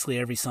 basically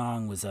every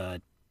song was a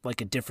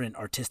different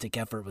artistic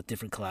effort with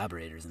different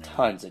collaborators and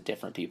everything. Tons of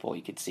different people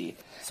you could see.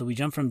 So we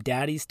jump from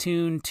Daddy's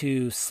Tune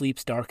to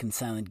Sleep's Dark and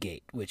Silent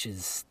Gate, which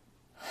is,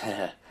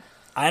 I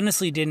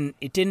honestly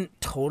didn't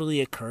totally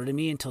occur to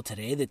me until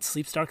today that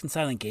Sleep's Dark and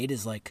Silent Gate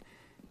is like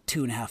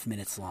 2.5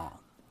 minutes long.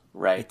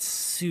 Right. It's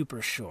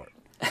super short.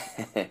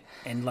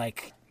 And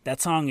like,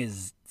 that song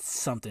is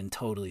something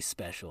totally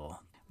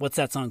special. What's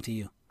that song to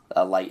you?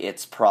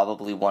 It's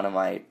probably one of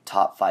my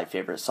top 5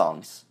 favorite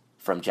songs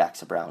from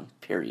Jackson Browne,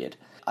 period.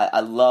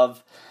 I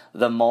love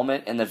the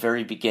moment in the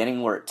very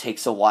beginning where it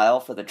takes a while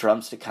for the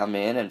drums to come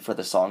in and for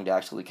the song to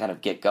actually kind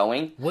of get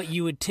going. What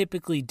you would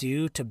typically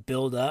do to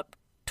build up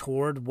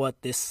toward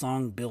what this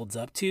song builds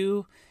up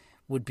to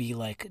would be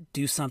like,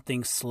 do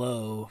something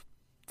slow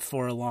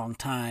for a long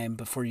time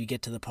before you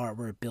get to the part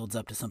where it builds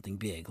up to something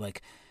big.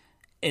 Like,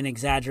 an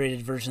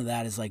exaggerated version of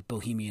that is like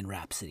Bohemian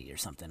Rhapsody or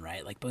something,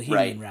 right? Like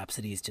Bohemian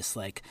Rhapsody is just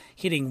like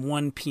hitting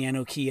one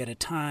piano key at a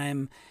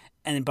time,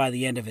 and then by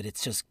the end of it,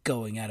 it's just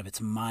going out of its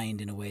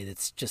mind in a way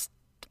that's just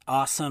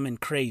awesome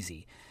and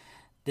crazy.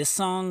 This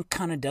song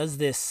kind of does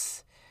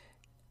this.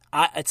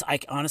 I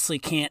honestly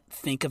can't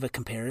think of a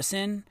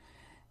comparison,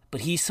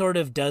 but he sort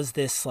of does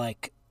this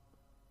like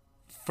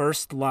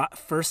first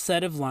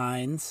set of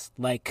lines,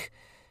 like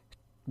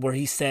where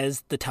he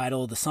says the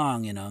title of the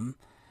song in them,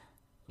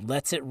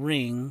 lets it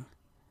ring,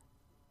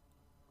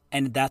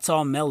 and that's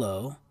all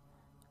mellow,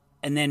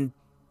 and then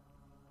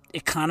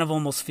it kind of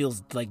almost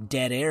feels like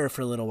dead air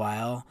for a little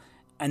while,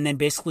 and then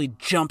basically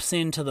jumps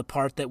into the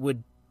part that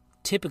would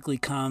typically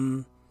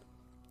come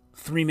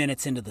 3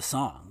 minutes into the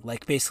song.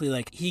 Like basically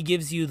like he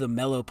gives you the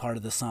mellow part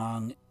of the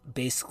song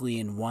basically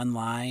in one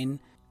line,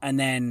 and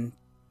then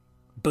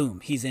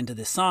boom, he's into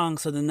this song.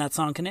 So then that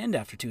song can end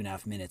after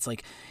 2.5 minutes.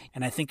 Like,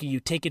 and I think you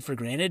take it for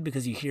granted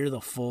because you hear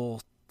the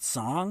full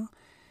song,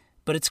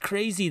 but it's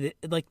crazy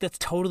that like that's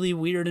totally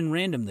weird and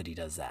random that he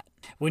does that.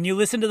 When you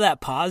listen to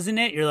that pause in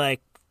it, you're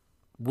like,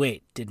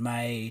 wait, is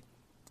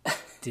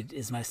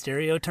my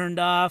stereo turned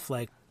off?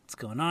 Like, what's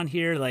going on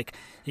here? Like,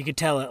 you could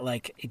tell it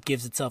like it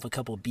gives itself a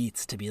couple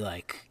beats to be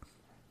like,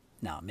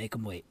 no, make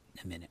them wait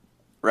a minute.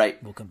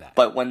 Right. We'll come back.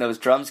 But when those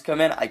drums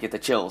come in, I get the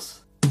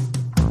chills.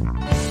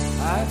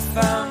 I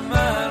found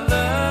my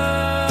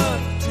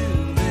love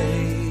too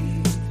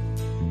late,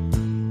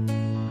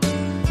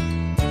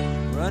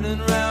 running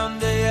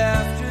round day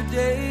after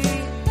day,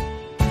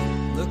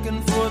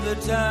 looking for the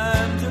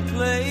time to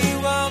play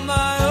while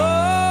my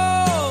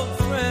old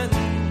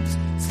friends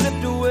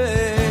slipped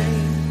away.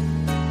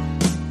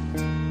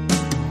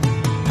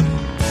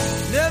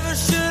 Never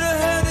should have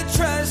had to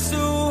try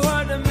so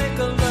hard to make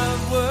a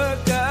love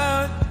work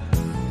out,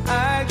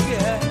 I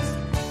guess.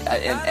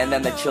 And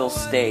then the chills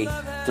stay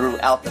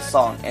throughout the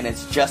song, and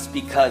it's just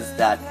because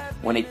that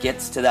when it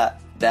gets to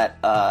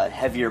that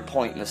heavier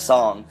point in the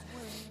song,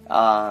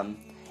 and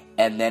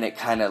then it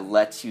kind of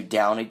lets you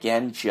down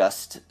again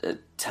just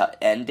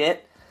to end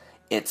it,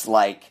 it's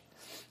like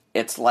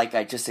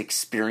I just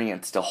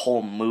experienced a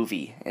whole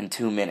movie in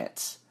 2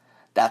 minutes.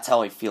 That's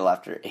how I feel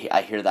after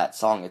I hear that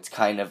song. It's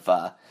kind of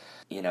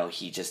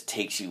he just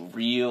takes you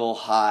real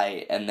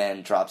high and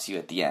then drops you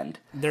at the end.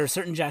 There are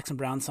certain Jackson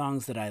Browne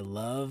songs that I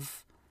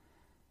love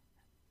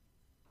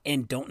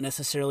and don't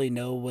necessarily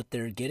know what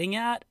they're getting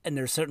at, and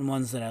there are certain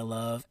ones that I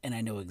love and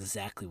I know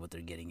exactly what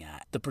they're getting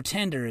at. The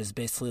Pretender is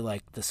basically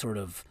like the sort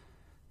of,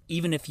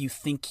 even if you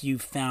think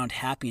you've found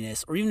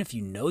happiness, or even if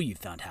you know you've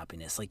found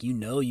happiness, like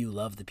you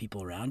love the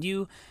people around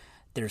you,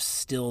 there's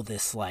still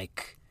this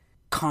like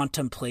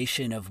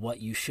contemplation of what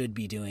you should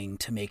be doing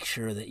to make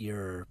sure that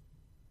you're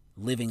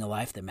living a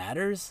life that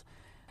matters.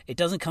 It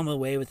doesn't come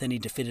away with any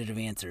definitive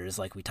answers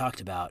like we talked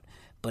about,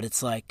 but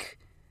it's like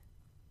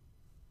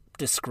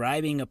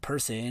describing a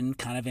person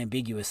kind of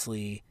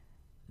ambiguously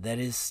that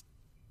is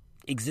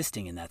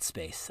existing in that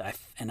space.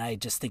 I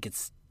just think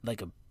it's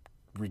like a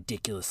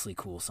ridiculously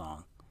cool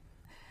song.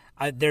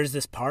 There's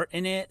this part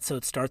in it, so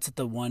it starts at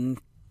the 1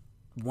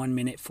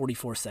 minute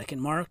 44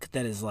 second mark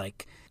that is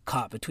like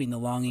caught between the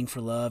longing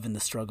for love and the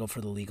struggle for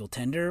the legal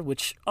tender,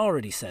 which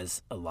already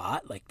says a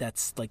lot. Like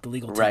that's like the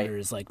legal tender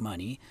is like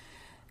money.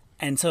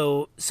 And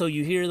so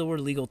you hear the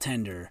word legal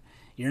tender,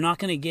 you're not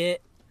going to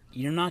get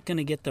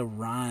the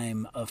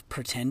rhyme of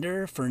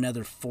Pretender for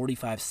another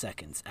 45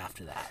 seconds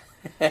after that.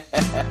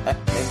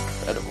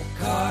 Incredible.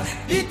 Caught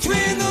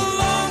between the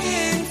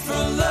longing for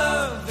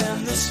love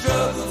and the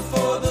struggle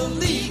for the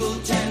legal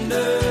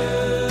tender,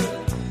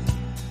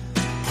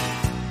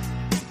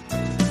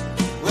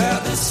 where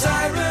the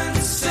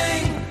sirens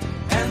sing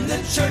and the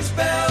church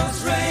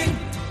bells ring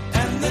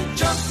and the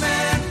junk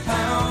man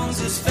pounds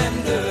his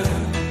fender.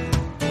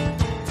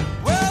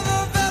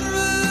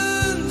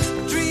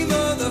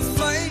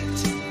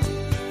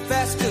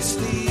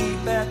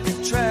 Asleep at the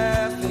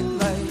traffic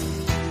light,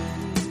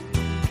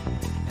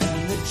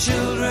 and the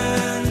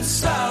children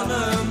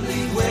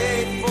solemnly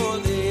wait for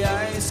the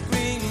ice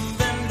cream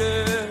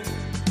vendor.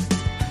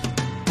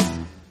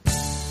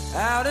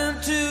 Out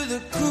into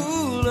the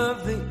cool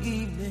of the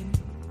evening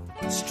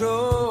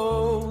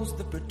strolls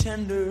the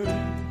Pretender.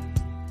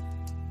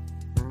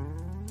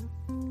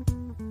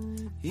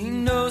 He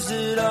knows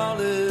that all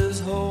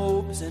his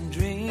hopes and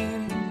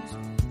dreams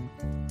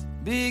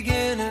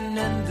begin and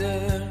end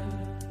there.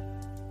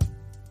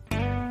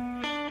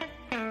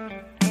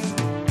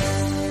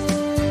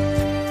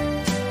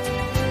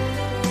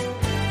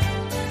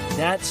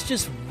 That's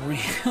just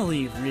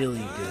really, really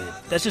good.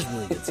 That's just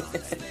really good song.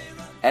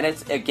 And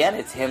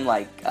it's him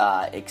like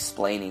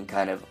explaining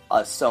kind of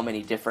so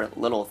many different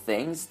little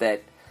things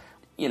that,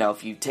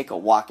 if you take a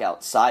walk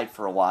outside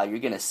for a while, you're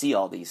going to see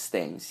all these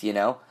things,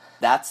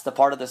 That's the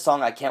part of the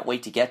song I can't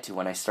wait to get to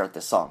when I start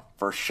the song,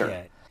 for sure.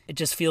 Yeah, it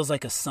just feels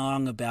like a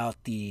song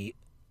about the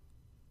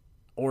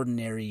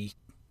ordinary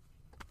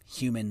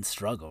human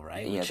struggle,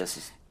 right? Yeah, this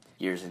is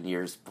years and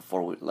years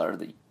before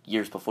the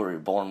years before we were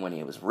born when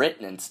it was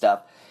written and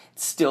stuff.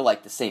 It's still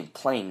like the same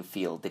playing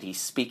field that he's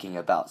speaking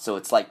about, so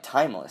it's like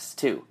timeless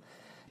too.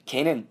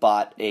 Kanan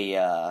bought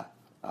a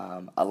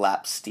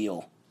lap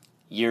steel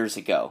years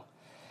ago,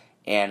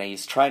 and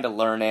he's trying to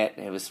learn it,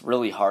 and it was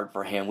really hard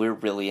for him. We were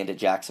really into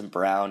Jackson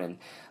Browne and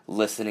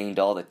listening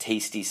to all the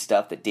tasty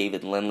stuff that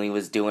David Lindley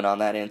was doing on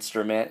that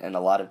instrument and a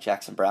lot of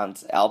Jackson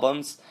Browne's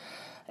albums.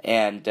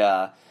 And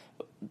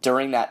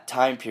during that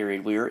time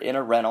period, we were in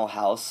a rental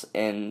house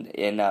in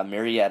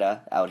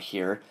Marietta out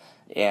here,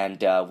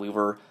 and we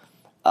were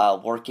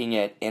working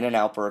at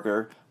In-N-Out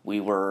Burger. We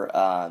were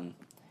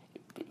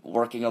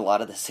working a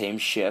lot of the same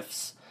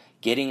shifts,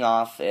 getting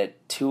off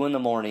at 2 in the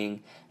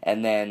morning,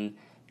 and then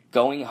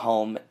going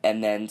home,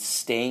 and then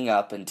staying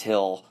up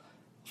until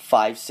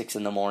 5, 6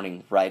 in the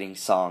morning writing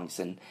songs.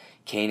 And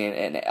Kanan,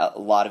 and a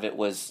lot of it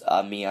was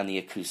me on the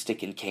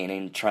acoustic and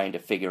Kanan trying to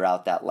figure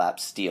out that lap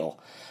steel.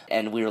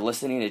 And we were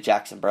listening to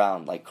Jackson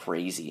Browne like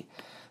crazy.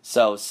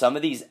 So some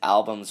of these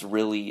albums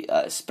really,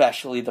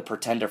 especially The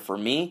Pretender for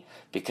me,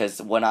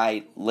 because when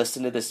I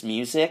listen to this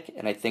music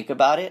and I think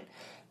about it,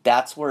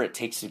 that's where it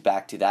takes me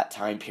back to that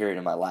time period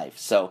in my life.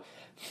 So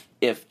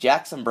if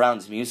Jackson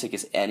Browne's music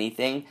is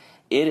anything,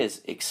 it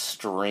is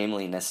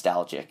extremely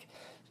nostalgic.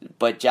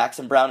 But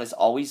Jackson Browne has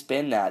always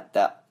been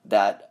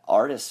that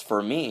artist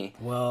for me.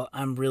 Well,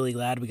 I'm really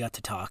glad we got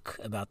to talk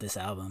about this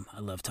album. I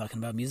love talking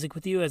about music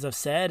with you, as I've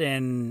said,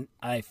 and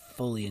I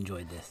fully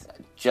enjoyed this.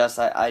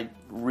 I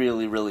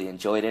really, really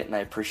enjoyed it, and I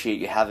appreciate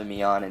you having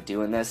me on and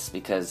doing this,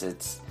 because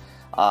it's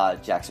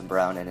Jackson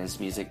Browne and his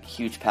music,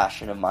 huge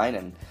passion of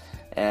mine,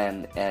 and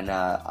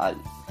I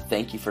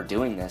thank you for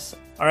doing this.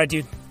 All right,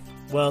 dude.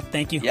 Well,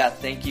 thank you. Yeah,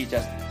 thank you,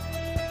 Justin.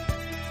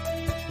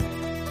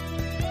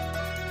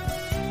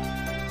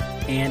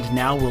 And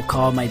now we'll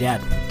call my dad,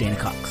 Dana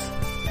Cox.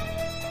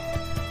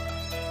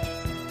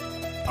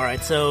 All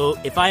right, so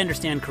if I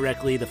understand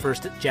correctly, the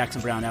first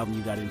Jackson Browne album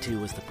you got into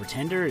was The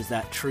Pretender. Is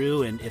that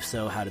true? And if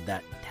so, how did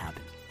that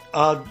happen?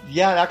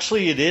 Yeah,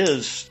 actually it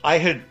is. I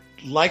had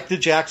liked the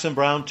Jackson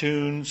Browne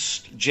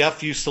tunes.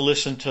 Jeff used to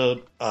listen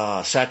to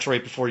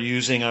Saturate Before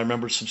Using. I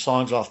remember some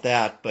songs off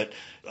that, but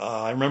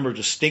I remember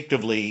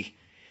distinctively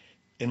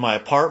in my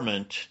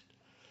apartment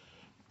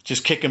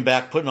just kicking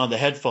back, putting on the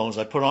headphones.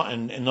 I put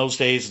on, in those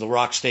days, the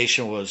rock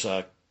station was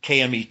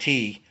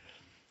KMET,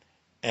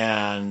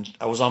 and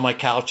I was on my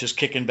couch just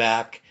kicking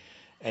back,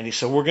 and he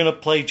said, we're going to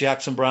play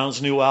Jackson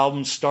Browne's new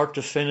album, start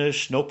to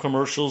finish, no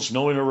commercials,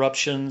 no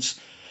interruptions.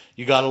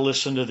 You got to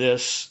listen to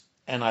this.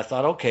 And I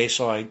thought, okay,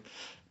 so I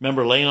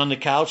remember laying on the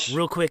couch.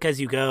 Real quick as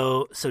you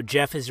go, so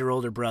Jeff is your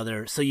older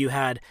brother, so you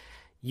had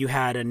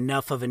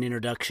enough of an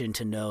introduction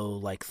to know,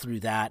 like,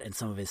 through that and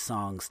some of his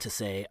songs to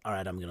say, all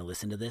right, I'm going to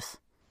listen to this?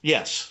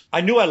 Yes.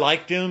 I knew I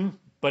liked him,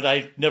 but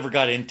I never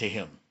got into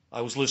him. I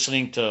was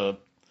listening to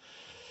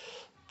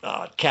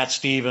Cat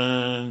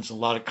Stevens, a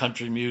lot of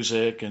country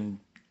music and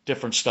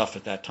different stuff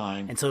at that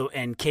time.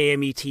 And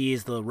KMET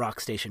is the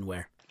rock station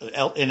where?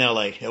 In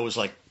L.A. It was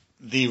like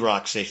the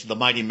rock station, the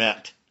Mighty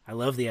Met. I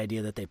love the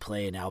idea that they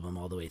play an album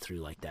all the way through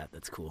like that.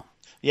 That's cool.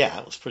 Yeah,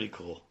 it was pretty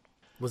cool.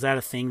 Was that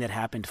a thing that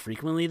happened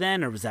frequently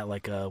then, or was that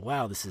like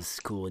wow, this is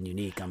cool and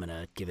unique, I'm going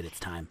to give it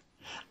its time?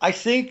 I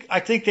think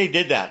they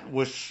did that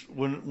with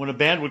when a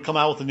band would come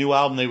out with a new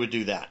album, they would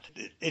do that.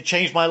 It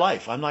changed my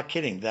life. I'm not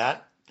kidding.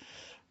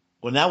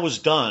 When that was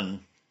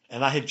done,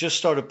 and I had just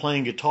started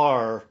playing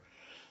guitar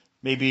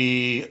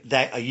maybe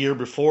a year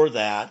before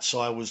that, so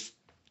I was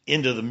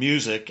into the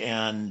music,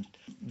 and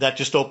that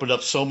just opened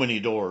up so many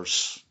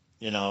doors,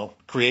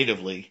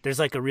 creatively. There's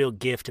like a real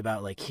gift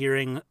about like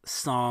hearing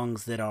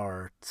songs that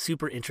are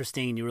super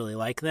interesting and you really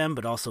like them,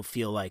 but also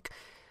feel like,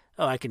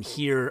 oh, I can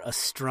hear a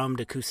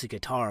strummed acoustic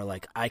guitar.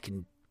 Like I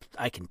can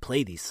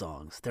play these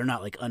songs. They're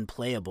not like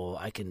unplayable.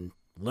 I can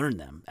learn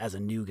them as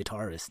a new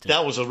guitarist.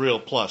 That was a real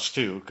plus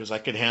too, because I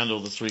could handle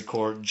the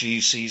 3-chord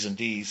G's, C's, and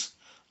D's.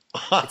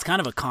 It's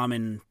kind of a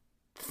common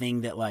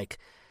thing that like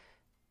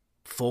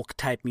folk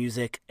type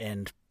music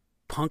and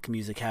punk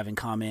music have in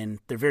common.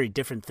 They're very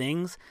different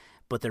things,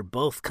 but they're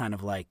both kind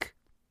of like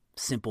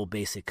simple,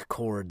 basic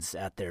chords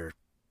at their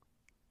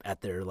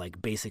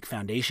like basic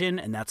foundation,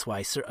 and that's why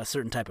a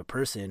certain type of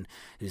person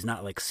who's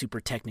not like super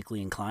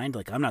technically inclined,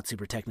 like I'm not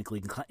super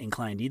technically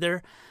inclined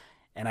either,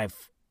 and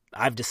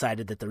I've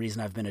decided that the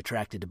reason I've been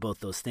attracted to both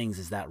those things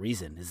is that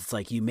reason. Is it's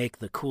like you make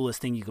the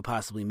coolest thing you could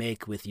possibly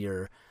make with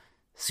your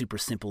super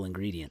simple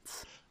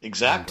ingredients.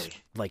 Exactly.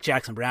 And like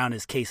Jackson Browne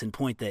is case in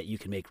point that you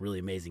can make really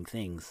amazing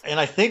things. And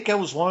I think I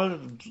was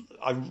one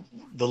of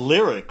the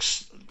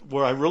lyrics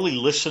where I really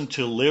listened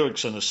to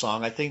lyrics in a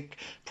song. I think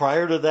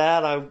prior to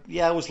that,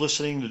 I was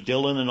listening to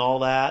Dylan and all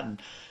that,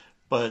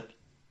 but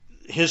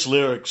his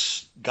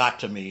lyrics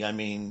got to me. I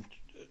mean,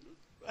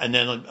 and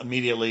then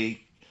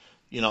immediately,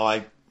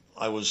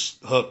 I was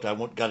hooked. I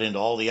got into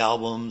all the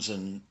albums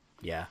and.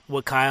 Yeah,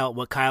 what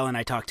Kyle and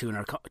I talked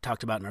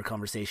about in our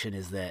conversation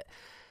is that,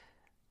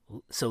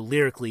 so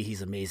lyrically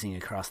he's amazing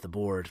across the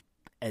board,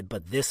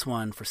 but this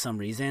one for some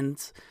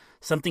reasons,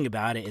 something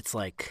about it, it's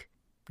like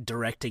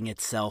directing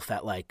itself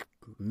at like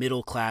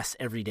middle class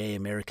everyday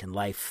American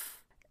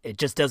life. It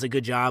just does a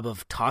good job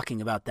of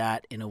talking about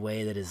that in a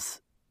way that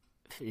is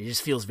It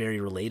just feels very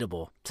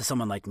relatable to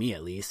someone like me,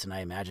 at least, and I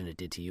imagine it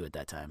did to you at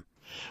that time.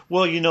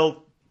 Well,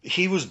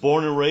 he was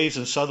born and raised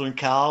in Southern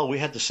Cal. We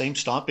had the same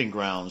stomping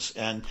grounds.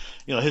 And,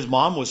 his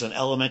mom was an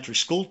elementary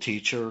school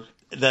teacher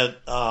that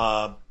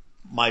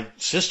my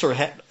sister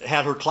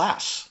had her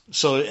class.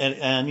 So,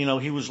 and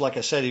he was, like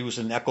I said, he was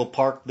in Echo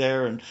Park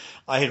there. And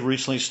I had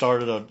recently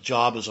started a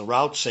job as a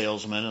route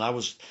salesman. And I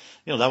was,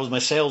 that was my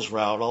sales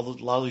route, a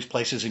lot of these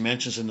places he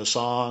mentions in the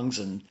songs.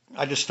 And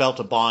I just felt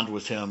a bond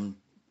with him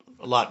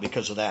a lot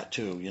because of that,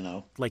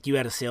 too, Like you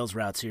had a sales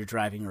route, so you're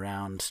driving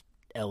around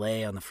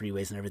LA on the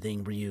freeways and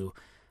everything. Were you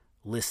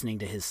listening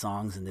to his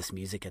songs and this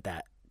music at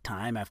that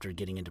time after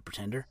getting into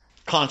Pretender?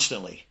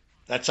 Constantly.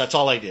 That's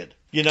all I did.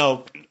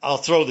 I'll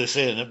throw this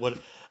in.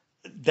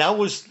 That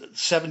was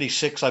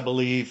 76, I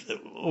believe.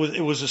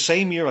 It was the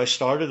same year I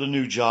started a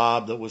new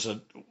job that was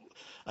an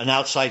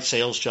outside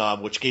sales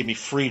job, which gave me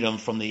freedom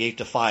from the 8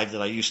 to 5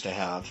 that I used to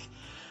have.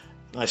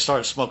 And I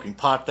started smoking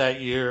pot that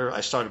year.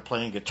 I started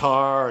playing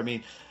guitar. I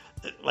mean,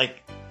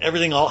 like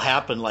everything all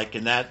happened like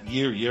in that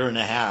year and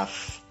a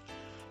half.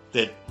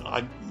 That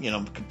I,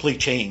 complete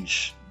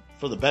change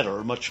for the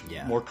better, much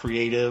more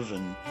creative.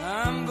 And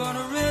I'm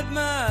gonna rid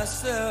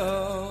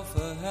myself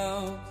a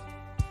house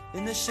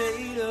in the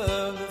shade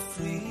of the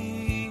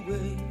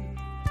freeway.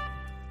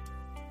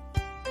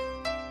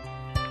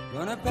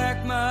 Gonna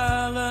pack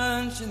my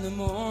lunch in the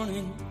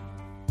morning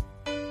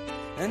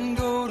and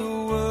go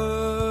to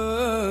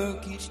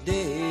work each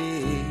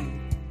day.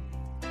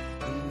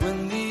 And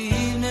when the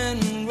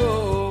evening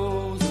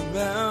rolls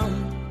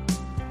around,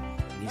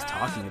 he's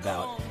talking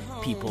about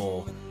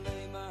people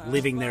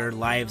living their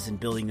lives and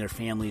building their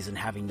families and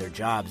having their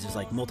jobs. There's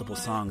like multiple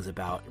songs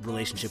about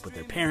relationship with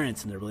their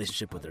parents and their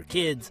relationship with their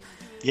kids.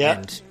 Yeah.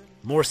 And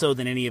more so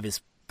than any of his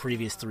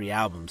previous 3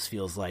 albums,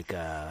 feels like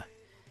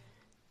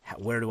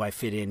where do I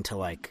fit into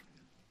like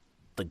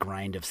the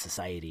grind of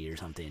society or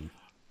something?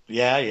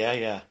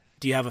 Yeah.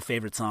 Do you have a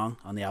favorite song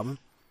on the album?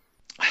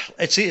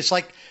 It's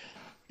like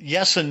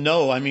yes and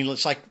no. I mean,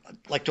 it's like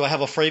do I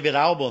have a favorite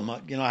album?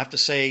 I have to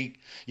say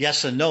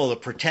yes and no. The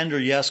Pretender,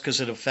 yes, because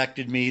it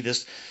affected me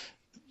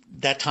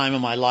that time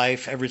in my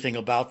life, everything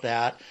about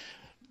that.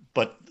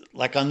 But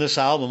like on this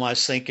album, I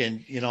was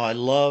thinking, I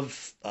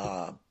love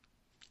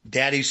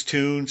Daddy's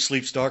Tune,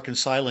 Sleep's Dark and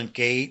Silent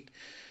Gate,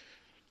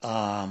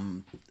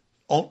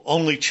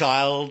 Only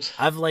Child.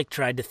 I've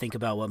tried to think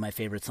about what my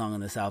favorite song on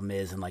this album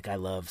is, and I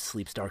love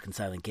Sleep's Dark and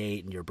Silent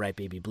Gate and Your Bright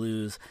Baby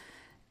Blues,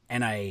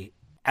 and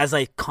as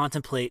I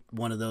contemplate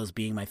one of those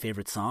being my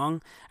favorite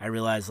song, I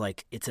realize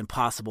it's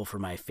impossible for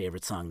my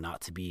favorite song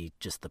not to be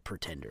just The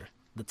Pretender.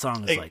 The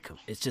song is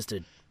it's just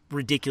a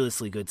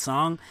ridiculously good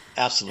song.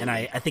 Absolutely.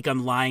 And I think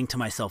I'm lying to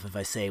myself if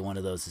I say one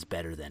of those is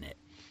better than it.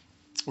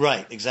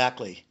 Right,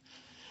 exactly.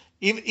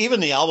 Even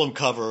the album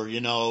cover,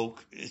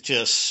 it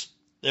just,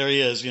 there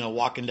he is,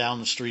 walking down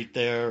the street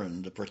there,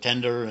 and The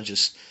Pretender, and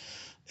just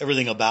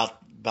everything about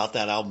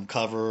that album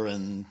cover,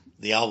 and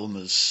the album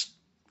is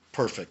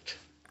perfect.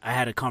 I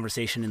had a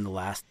conversation in the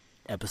last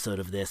episode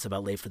of this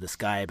about Late for the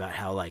Sky about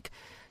how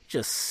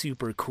just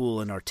super cool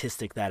and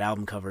artistic that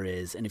album cover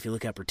is. And if you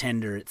look at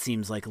Pretender, it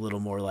seems like a little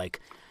more like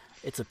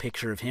it's a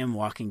picture of him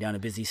walking down a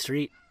busy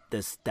street.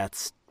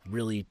 That's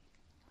really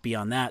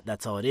beyond that.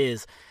 That's all it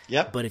is.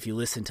 Yep. But if you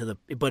listen to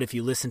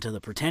the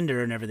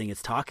Pretender and everything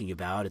it's talking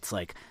about, it's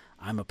like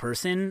I'm a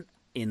person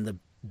in the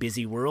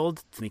busy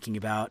world thinking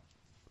about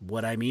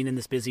what I mean in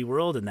this busy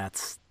world, and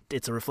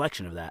it's a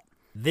reflection of that.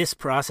 This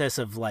process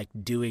of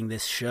doing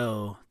this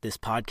show, this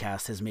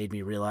podcast, has made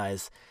me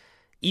realize,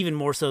 even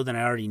more so than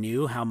I already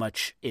knew, how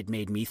much it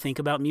made me think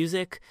about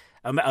music,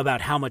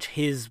 about how much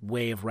his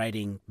way of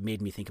writing made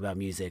me think about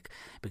music,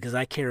 because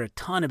I care a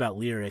ton about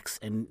lyrics,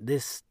 and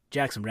this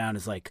Jackson Browne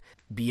is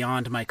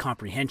beyond my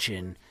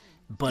comprehension,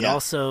 but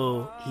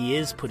also he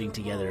is putting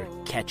together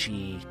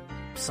catchy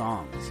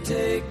songs.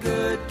 Take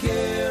good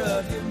care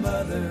of your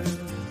mother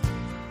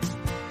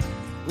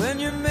when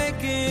you're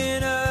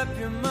making up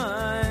your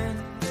mind.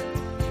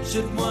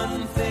 Should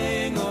one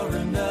thing or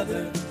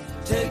another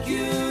take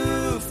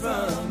you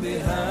from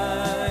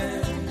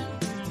behind?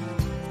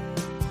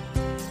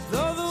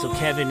 So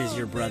Kevin is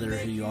your brother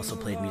who you also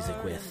played music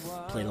with,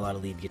 played a lot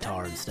of lead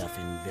guitar and stuff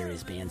in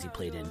various bands he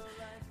played in.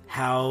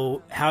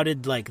 How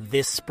did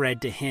this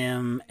spread to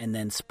him and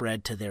then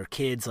spread to their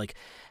kids?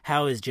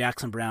 How is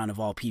Jackson Browne, of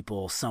all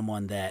people,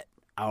 someone that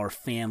our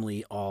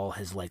family all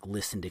has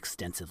listened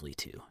extensively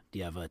to? Do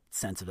you have a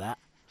sense of that?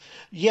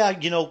 Yeah,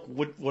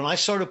 when I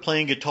started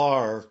playing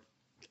guitar,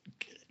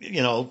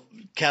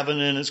 Kevin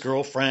and his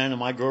girlfriend and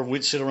my girl,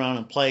 we'd sit around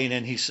and play, and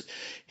then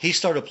he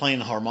started playing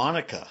the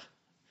harmonica,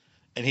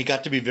 and he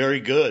got to be very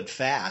good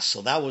fast,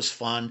 so that was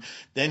fun.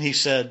 Then I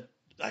said,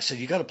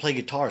 you got to play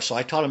guitar. So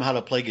I taught him how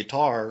to play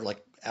guitar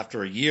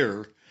after a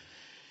year,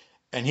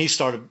 and he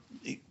started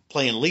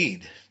playing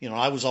lead.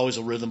 I was always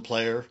a rhythm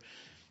player,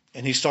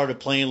 and he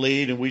started playing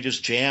lead, and we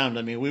just jammed.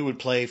 I mean, we would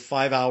play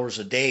 5 hours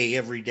a day,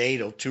 every day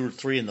till 2 or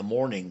 3 in the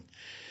morning.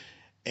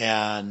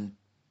 And,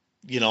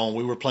 we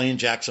were playing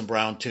Jackson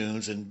Browne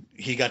tunes, and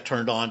he got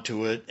turned on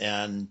to it.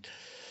 And,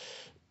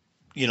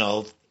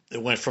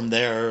 it went from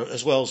there,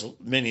 as well as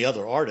many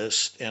other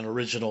artists and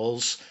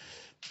originals.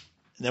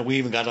 And then we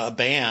even got a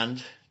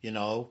band, you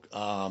know.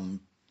 And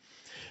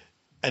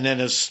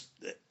then as,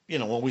 you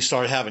know, when we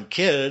started having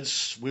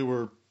kids, we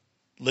were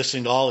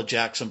listening to all of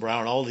Jackson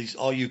Browne.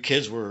 All you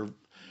kids were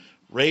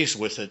raised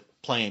with it,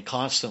 playing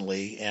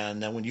constantly.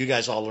 And then when you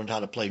guys all learned how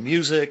to play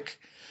music,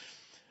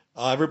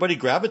 everybody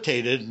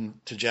gravitated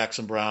to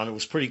Jackson Browne. It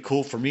was pretty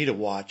cool for me to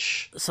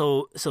watch.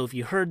 So if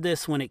you heard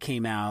this when it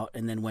came out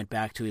and then went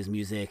back to his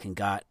music and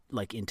got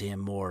like into him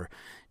more,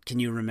 can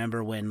you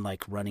remember when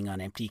like Running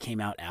on Empty came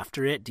out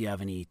after it? Do you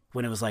have any,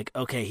 when it was like,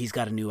 okay, he's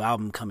got a new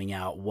album coming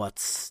out,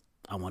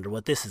 I wonder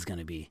what this is going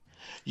to be?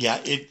 Yeah,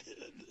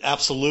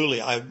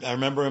 absolutely. I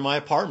remember in my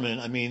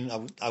apartment, I mean,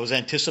 I was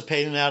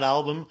anticipating that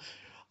album.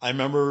 I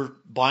remember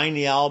buying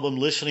the album,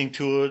 listening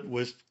to it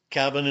with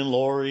Kevin and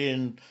Lori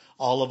and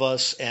all of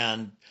us,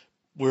 and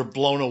we're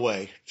blown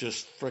away,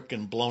 just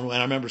freaking blown away.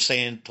 And I remember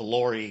saying to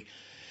Lori,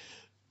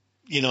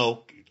 you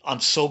know,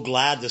 I'm so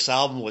glad this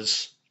album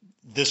was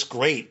this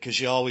great, because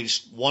you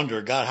always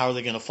wonder, God, how are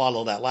they going to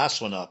follow that last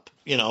one up?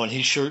 You know, and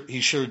he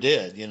sure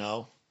did, you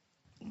know.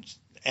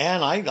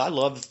 And I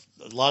loved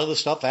a lot of the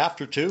stuff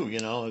after too, you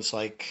know. It's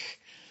like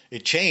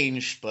it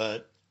changed,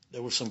 but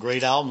there were some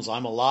great albums.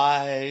 I'm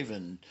Alive,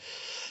 and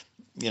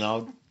you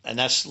know, and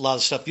that's a lot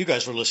of stuff you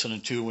guys were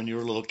listening to when you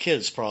were little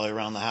kids, probably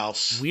around the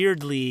house.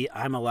 Weirdly,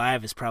 I'm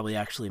Alive is probably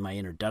actually my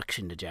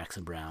introduction to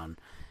Jackson Browne.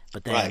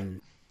 But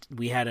then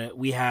we had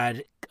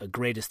a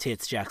greatest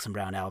hits Jackson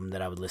Browne album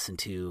that I would listen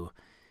to.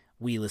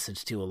 We listened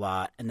to a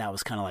lot, and that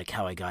was kind of like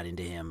how I got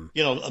into him.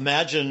 You know,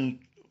 imagine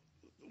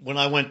when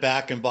I went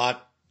back and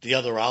bought the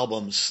other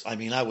albums. I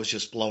mean, I was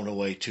just blown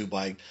away too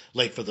by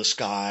Late for the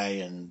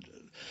Sky and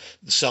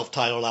the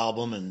self-titled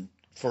album and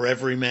For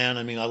Every Man.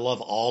 I mean, I love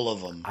all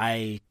of them.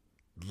 I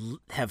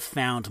have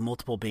found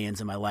multiple bands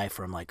in my life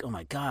where I'm like, oh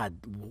my God,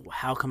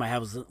 how come I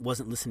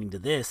wasn't listening to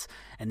this?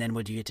 And then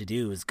what you get to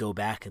do is go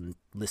back and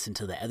listen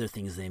to the other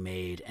things they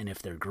made. And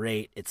if they're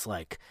great, it's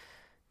like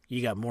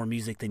you got more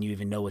music than you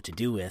even know what to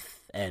do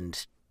with.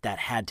 And that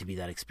had to be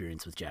that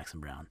experience with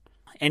Jackson Browne.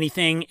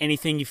 Anything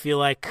you feel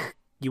like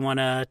you want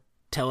to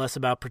tell us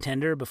about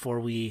Pretender before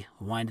we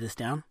wind this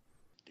down?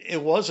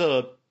 It was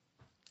a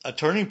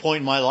turning point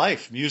in my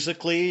life,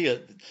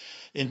 musically,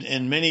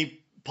 in many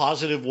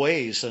positive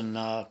ways. And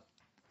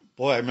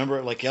boy, I remember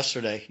it like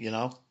yesterday, you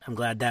know. I'm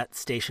glad that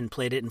station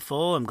played it in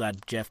full. I'm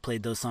glad Jeff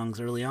played those songs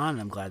early on.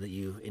 And I'm glad that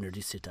you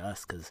introduced it to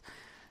us, because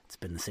it's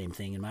been the same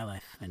thing in my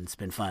life. And it's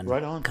been fun.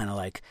 Right on. Kind of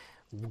like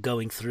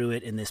going through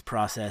it in this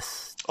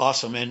process.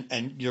 Awesome.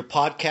 And your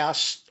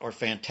podcasts are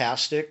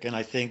fantastic. And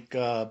I think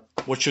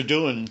what you're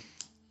doing,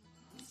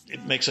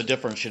 it makes a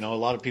difference. You know, a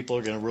lot of people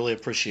are going to really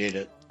appreciate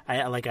it.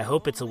 I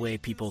hope it's a way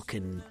people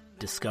can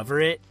discover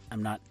it.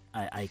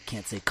 I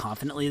can't say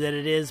confidently that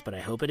it is, but I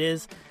hope it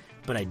is.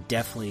 But I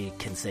definitely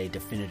can say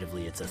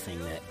definitively it's a thing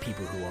that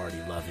people who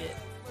already love it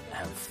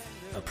have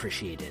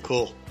appreciated.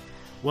 Cool.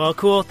 Well,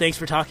 cool. Thanks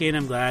for talking.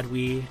 I'm glad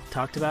we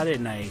talked about it,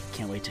 and I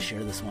can't wait to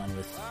share this one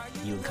with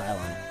you and Kyle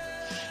on it.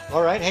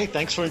 All right. Hey,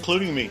 thanks for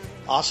including me.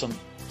 Awesome.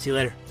 See you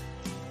later.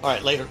 All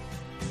right, later.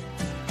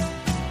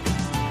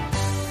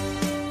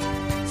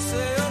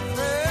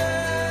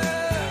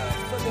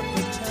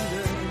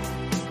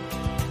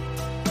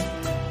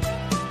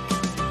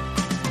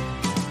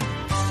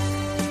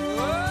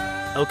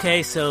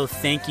 Okay, so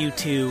thank you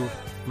to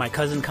my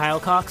cousin Kyle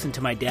Cox and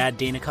to my dad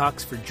Dana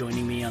Cox for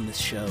joining me on this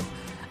show.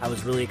 I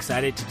was really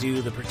excited to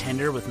do The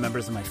Pretender with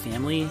members of my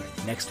family.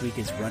 Next week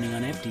is Running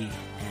on Empty,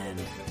 and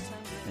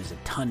there's a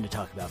ton to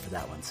talk about for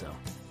that one. So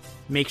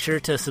make sure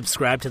to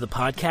subscribe to the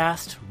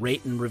podcast,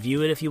 rate and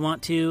review it if you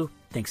want to.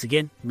 Thanks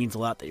again. It means a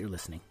lot that you're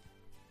listening.